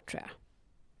år, tror jag.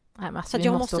 Nej, men så att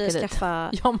jag måste skaffa...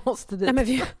 Jag måste dit.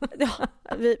 Nej,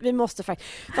 men vi måste faktiskt.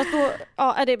 Fast då,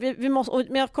 vi måste,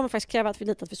 men jag kommer faktiskt kräva att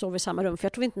vi sover i samma rum. För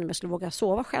jag tror inte att jag skulle våga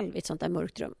sova själv i ett sånt där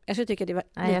mörkt rum. Jag skulle tycka det var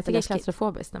lite läskigt. Jag är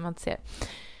klaustrofobiskt när man inte ser.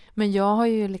 Men jag har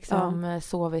ju liksom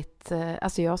sovit...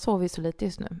 Alltså jag sover ju så lite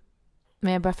just nu.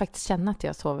 Men jag börjar faktiskt känna att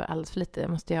jag sover alldeles för lite. Jag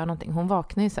måste göra någonting. Hon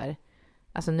vaknar ju så här...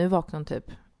 Alltså nu vaknar hon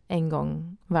typ en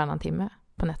gång varannan timme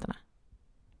på nätterna.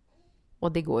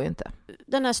 Och det går ju inte.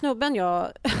 Den här snubben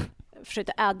jag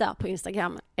försökte adda på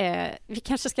Instagram. Vi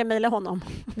kanske ska mejla honom.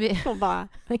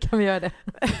 Kan vi göra det?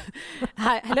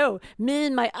 Hello, me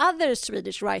and my other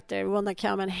Swedish writer wanna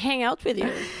come and hang out with you.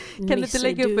 Kan du inte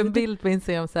lägga upp en bild på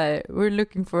Instagram så här, we're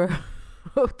looking for a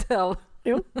hotel.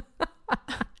 Jo.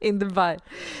 In Dubai.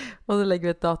 Och då lägger vi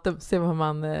ett datum, se vad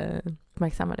man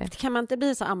uppmärksammar det. Kan man inte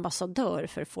bli så ambassadör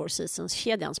för Four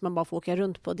Seasons-kedjan, så man bara får åka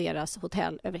runt på deras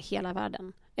hotell över hela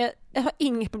världen? Jag har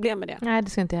inget problem med det. Nej, det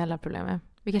ska inte heller ha problem med.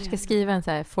 Vi kanske ska skriva en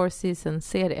så här Four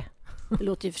Seasons-serie. Det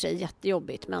låter ju för sig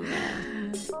jättejobbigt, men...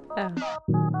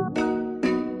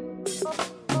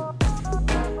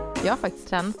 Jag har faktiskt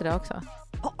tränat idag också.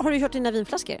 Har du hört dina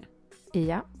vinflaskor? Ja,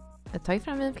 jag har tagit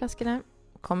fram vinflaskorna.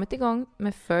 Kommit igång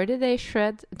med 30 Day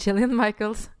Shred, Jillian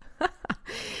Michaels.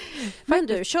 Men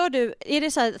du, är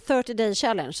det så här 30 Day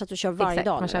Challenge så att du kör varje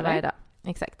dag? Man kör varje dag.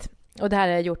 Exakt. Och det här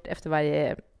har jag gjort efter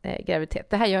varje graviditet.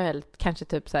 Det här gör jag kanske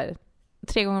typ så här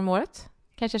 3 gånger om året.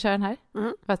 Kanske jag kör den här.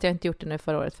 Fast jag har inte gjort det nu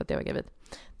förra året för att jag var gravid.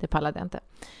 Det pallade jag inte.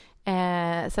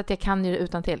 Så att jag kan ju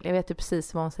utan till. Jag vet ju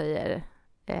precis vad hon säger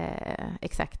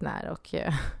exakt när, och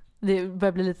det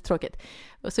börjar bli lite tråkigt.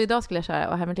 Så idag skulle jag köra,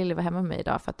 och Herman Lilly var hemma med mig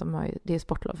idag för att det är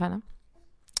sportlov för henne.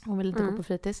 Hon vill inte gå på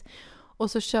fritids.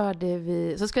 Och så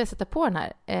så skulle jag sätta på den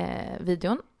här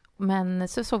videon, men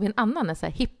så såg vi en annan, en så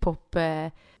här hiphop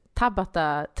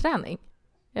Tabata-träning.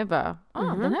 Jag bara,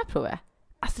 den här provar jag.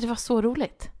 Alltså det var så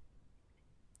roligt.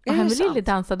 Och Herman Lilly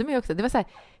dansade med också. Det var så här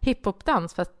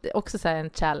hiphop-dans, fast också så här en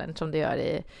challenge som det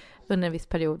gör under en viss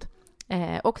period.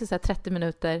 Också så här 30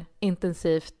 minuter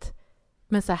intensivt,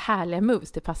 men så här härliga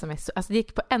moves. Det passar mig så. Alltså det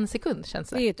gick på 1 sekund, känns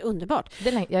det. Det är ju underbart.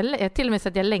 Jag till och med så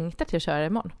att jag längtar till att köra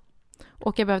imorgon.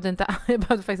 Och jag behövde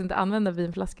faktiskt inte använda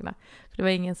vinflaskorna. För det var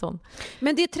ingen sån.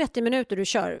 Men det är 30 minuter du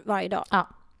kör varje dag? Ja.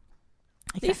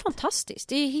 Exakt. Det är fantastiskt.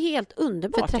 Det är helt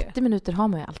underbart. För 30 minuter har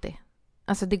man ju alltid.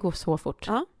 Alltså det går så fort.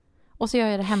 Ja. Och så gör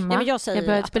jag det hemma. Ja, jag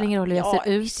börjar spela ingen roll hur jag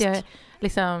ser ut. Visst. Jag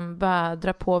liksom bara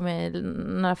drar på mig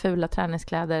några fula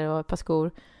träningskläder och ett par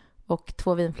skor. och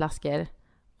 2 vinflaskor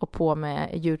och på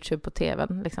med YouTube på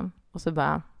tvn liksom. Och så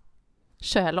bara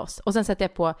kör jag loss. Och sen sätter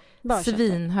jag på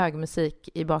svinhög musik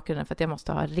i bakgrunden för att jag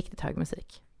måste ha riktigt hög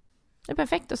musik. Det är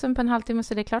perfekt och sen på en halvtimme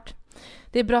så är det klart.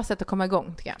 Det är ett bra sätt att komma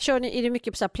igång tycker jag. Kör ni, är det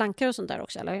mycket på så här plankar och sånt där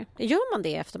också eller? Gör man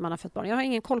det efter man har fött barn? Jag har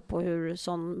ingen koll på hur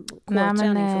sån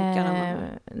core-träning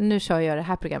funkar. Nu kör jag det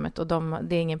här programmet och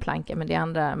det är ingen planka men det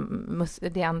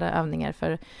är andra övningar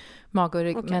för mag och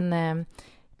rygg. Okay. Men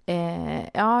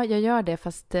ja, jag gör det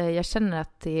fast jag känner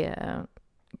att det är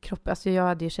kropp. Alltså jag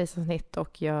hade ju kejsarsnitt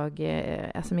och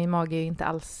alltså min mage är ju inte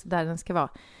alls där den ska vara.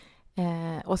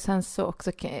 Och sen så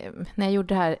också när jag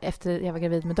gjorde det här efter jag var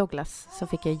gravid med Douglas så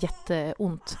fick jag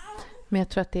jätteont. Men jag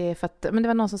tror att det är för att men det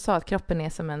var någon som sa att kroppen är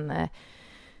som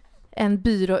en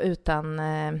byrå utan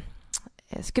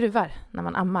skruvar när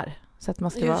man ammar så att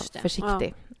man ska vara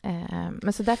försiktig. Ja.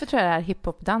 Men så därför tror jag att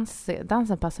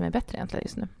hiphop-dansen passar mig bättre egentligen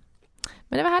just nu.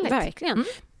 Men det var härligt. Verkligen. Mm.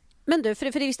 Men du,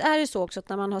 för visst är det så också att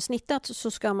när man har snittat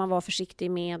så ska man vara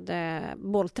försiktig med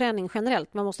bollträning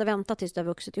generellt. Man måste vänta tills det har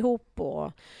vuxit ihop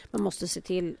och man måste se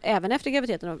till, även efter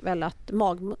graviditeten, väl att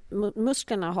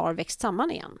magmusklerna har växt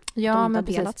samman igen. Ja, de men har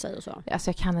delat sig och så. Alltså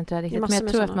jag kan inte det riktigt, men jag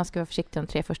tror att man ska vara försiktig de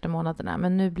 3 första månaderna.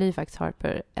 Men nu blir faktiskt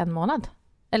Harper 1 månad.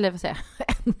 Eller vad säger jag?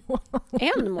 1 månad.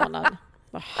 1 månad?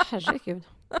 Herregud.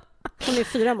 Hon är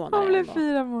 4 månader. Hon blir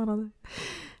 4 månader.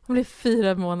 Hon blir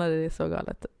 4 månader, det är så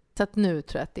galet. Så att nu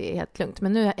tror jag att det är helt lugnt.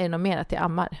 Men nu är det nog mer att jag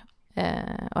ammar.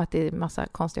 Och att det är massa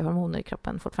konstiga hormoner i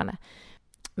kroppen fortfarande.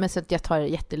 Men så att jag tar det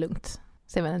jättelugnt.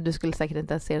 Så jag menar, du skulle säkert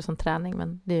inte se det som träning,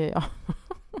 men det gör jag.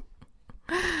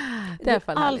 Det är i alla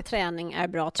fall all härligt. Träning är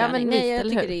bra träning. Ja, nej, jag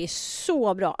tycker det är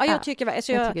så bra. Ja, jag tycker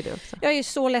det också. Jag är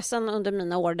så ledsen under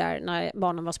mina år där när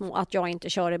barnen var små att jag inte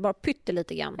kör det bara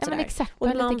pyttelite grann. Ja, men exakt. Och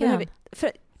jag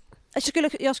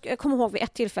kommer ihåg vid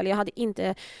ett tillfälle, jag hade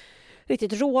inte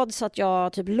riktigt råd så att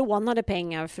jag typ lånade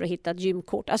pengar för att hitta ett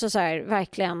gymkort. Alltså så här,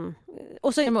 verkligen.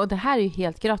 Och det här är ju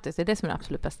helt gratis. Det är det som är det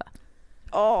absolut bästa.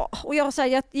 Ja, och jag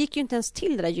gick ju inte ens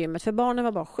till det där gymmet för barnen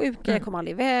var bara sjuka, jag kom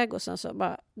aldrig iväg och sen så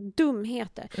bara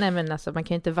dumheter. Nej men alltså man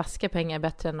kan ju inte vaska pengar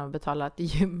bättre än att betala ett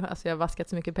gym. Alltså jag har vaskat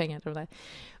så mycket pengar till det där.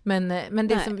 Men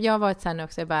det som jag har varit så här nu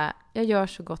också, jag gör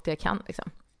så gott jag kan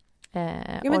liksom. Ja,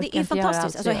 men det är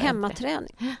fantastiskt, alltså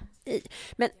hemmaträning.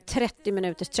 Men 30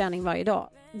 minuters träning varje dag,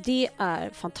 det är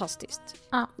fantastiskt.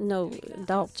 No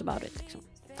doubts about it liksom.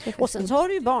 Och sen så har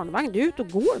du ju barnvagn, du är ute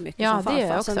och går mycket som farfar. Ja,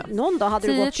 det är också. Sen någon dag hade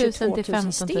du gått 22 000 till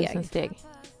 15 000 steg.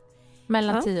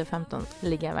 Mellan 10 och 15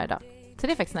 ligger jag varje dag. Så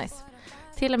det är faktiskt nice.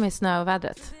 Till och med snö och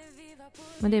vädret.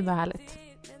 Men det är bara härligt.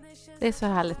 Det är så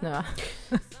härligt nu va?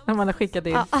 När man har skickat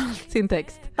in sin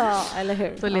text. Ja, eller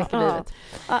hur? Så leker livet.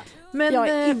 Men jag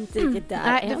är inte riktigt där.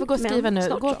 Nej, du får gå och skriva nu.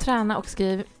 Gå och träna och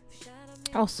skriv.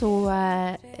 Och så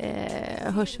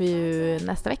hörs vi ju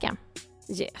nästa vecka.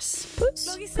 Yes.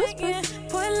 Puss.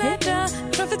 På en lärdag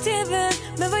framför tvn.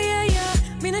 Men vad gör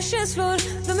jag? Mina känslor,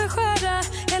 de är sköra.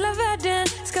 Hela världen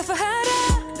ska få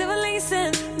höra. Det var länge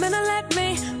sedan, men har lärt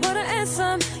mig vara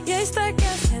ensam. Jag är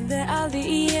starkast. Händer aldrig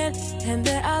igen.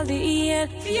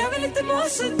 För jag vill inte må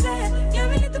sådär. Jag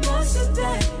vill inte må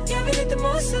sådär. Jag vill inte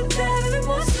må sådär. Jag vill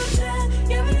må sådär.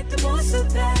 Jag vill inte må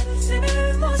sådär. Jag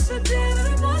vill må sådär. Jag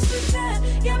vill må sådär.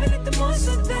 Jag vill inte må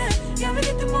sådär. Jag vill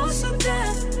inte må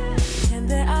sådär.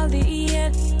 Händer aldrig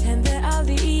igen.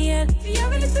 För jag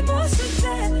vill inte må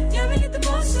sådär. Jag vill inte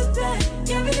må sådär.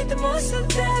 Jag vill inte må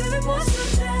sådär. Jag vill må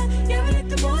sådär. Jag vill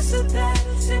inte må sådär.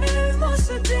 Jag vill må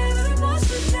sådär. Jag vill må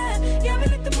sådär. Jag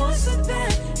vill inte må sådär.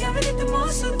 Jag vill inte må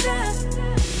sådär.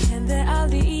 Händer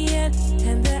aldrig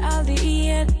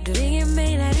igen. Du ringer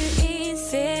mig när du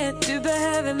inser du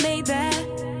behöver mig där.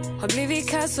 Har blivit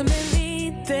kall som en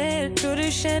vinter. Tror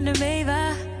du känner mig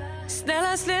va?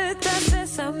 Snälla sluta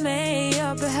stressa mig.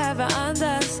 Jag behöver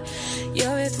andas.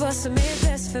 Jag vet vad som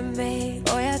är bäst för mig.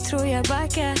 Och jag tror jag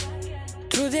backar.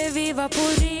 Trodde vi var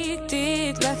på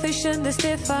riktigt. Varför kändes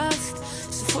det fast?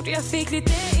 Så fort jag fick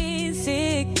lite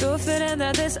insikt, då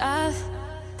förändrades allt.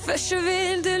 Först så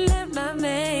vill du lämna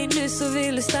mig, nu så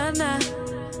vill du stanna.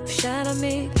 Förtjänar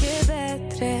mycket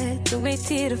bättre, tog mig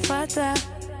tid att fatta.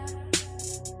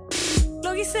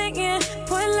 Låg i sängen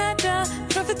på en lördag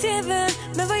framför tvn.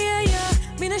 Men vad gör jag?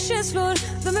 Mina känslor,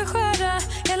 de är sköra.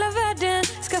 Hela världen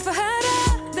ska få höra.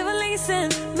 Det var länge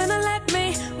sedan, men har lärt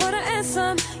mig vara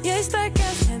ensam. Jag är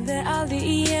starkast. Händer aldrig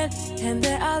igen.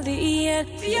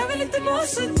 För jag vill inte må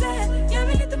sådär. Jag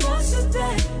vill inte må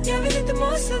sådär. Jag vill inte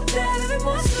må sådär. Jag vill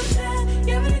må sådär.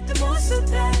 Jag vill inte må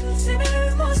sådär. Jag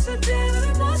vill må sådär. Jag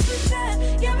vill må sådär.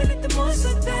 Jag vill inte må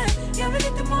sådär. Jag vill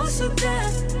inte må sådär.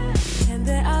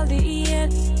 Händer aldrig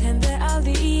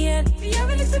igen. För jag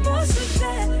vill inte må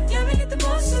sådär. Jag vill inte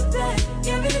må sådär.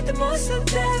 Jag vill inte inte må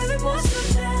sådär, vi vill må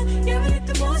sådär. Jag vill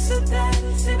inte må sådär.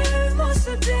 Säg mig vi vill må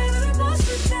sådär, vi vill må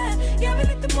sådär. Jag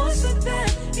vill inte må sådär,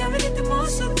 jag vill inte må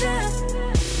sådär.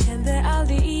 Händer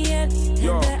aldrig igen,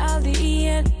 händer aldrig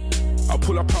igen. I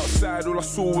pull up outside, all I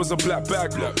saw was a black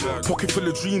bag. Pocket full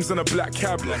of dreams and a black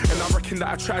cab. And I reckon that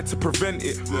I tried to prevent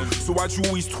it. So why'd you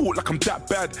always talk like I'm that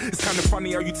bad? It's kind of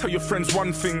funny how you tell your friends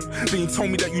one thing, then you told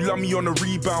me that you love me on a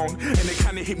rebound. And it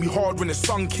kind of hit me hard when it's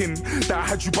sunk in, that I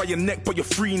had you by your neck but you're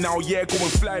free now. Yeah, go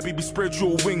and fly baby, spread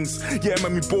your wings. Yeah,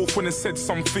 man, we both went and said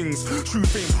some things.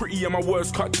 Truth ain't pretty and my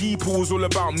words cut deep. It was all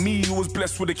about me, you was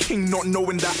blessed with a king, not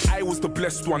knowing that I was the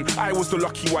blessed one. I was the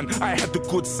lucky one, I had the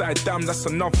good side, damn that's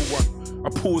another one. I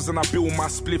pause and I build my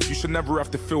spliff. You should never have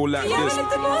to feel like this. Jag vill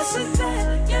inte må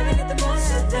sådär, jag vill inte må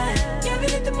sådär. Jag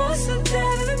vill inte må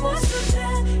sådär, vi vill må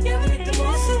sådär. Jag vill inte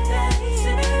må sådär,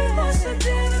 säg mig vi vill må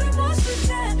sådär, vi vill må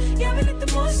sådär. Jag vill inte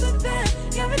må sådär,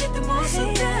 jag vill inte må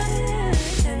sådär.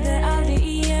 Händer aldrig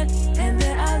igen,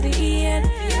 händer aldrig igen.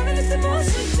 Jag vill inte må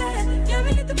sådär, jag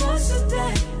vill inte må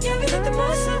sådär. Jag vill inte må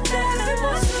sådär, vi vill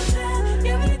må sådär.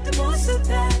 Jag vill inte må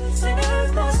sådär, säg mig vi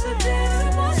vill må sådär, vi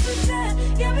vill må sådär.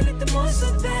 Jag vill inte må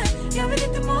sådär, jag vill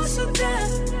inte må sådär.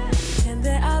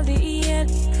 Händer aldrig igen,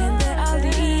 händer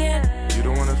aldrig igen. You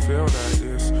don't wanna feel like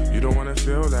this. You don't wanna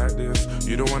feel like this.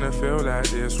 You don't wanna feel like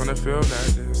this. Wanna feel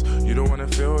like this. You don't wanna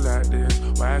feel like this.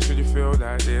 Why should you feel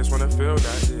like this? Wanna feel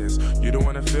like this. You don't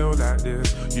wanna feel like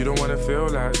this. You don't wanna feel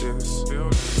like this. Feel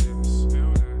like this. Feel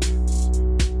like this.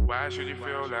 Why should you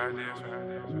feel like this?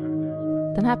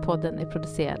 Den här podden är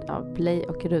producerad av Play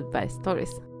och Rudberg Stories.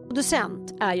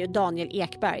 Producent är ju Daniel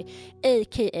Ekberg,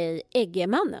 a.k.a.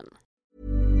 Äggemannen.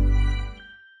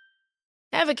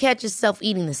 Ever catch yourself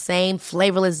eating the same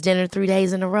flavorless dinner 3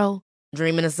 days in a row?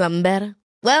 Dreaming of something better?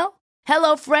 Well,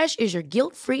 HelloFresh is your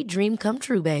guilt-free dream come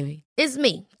true, baby. It's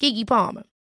me, Keke Palmer.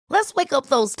 Let's wake up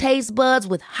those taste buds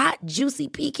with hot, juicy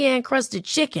pecan-crusted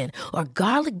chicken or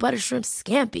garlic butter shrimp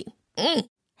scampi.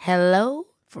 Hello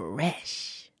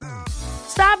Fresh.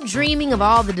 Stop dreaming of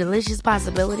all the delicious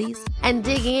possibilities and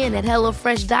dig in at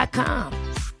HelloFresh.com.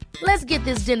 Let's get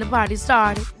this dinner party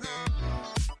started.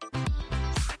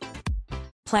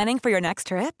 Planning for your next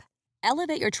trip?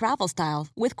 Elevate your travel style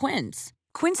with Quince.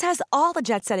 Quince has all the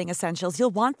jet-setting essentials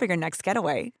you'll want for your next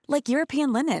getaway, like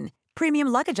European linen, premium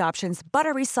luggage options,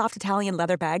 buttery soft Italian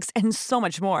leather bags, and so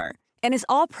much more. And is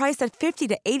all priced at 50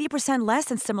 to 80% less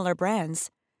than similar brands.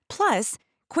 Plus,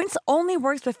 Quince only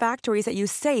works with factories that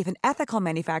use safe and ethical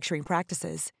manufacturing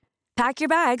practices. Pack your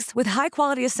bags with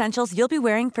high-quality essentials you'll be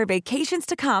wearing for vacations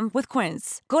to come with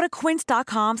Quince. Go to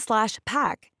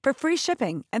quince.com/pack for free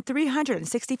shipping and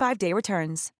 365-day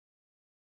returns.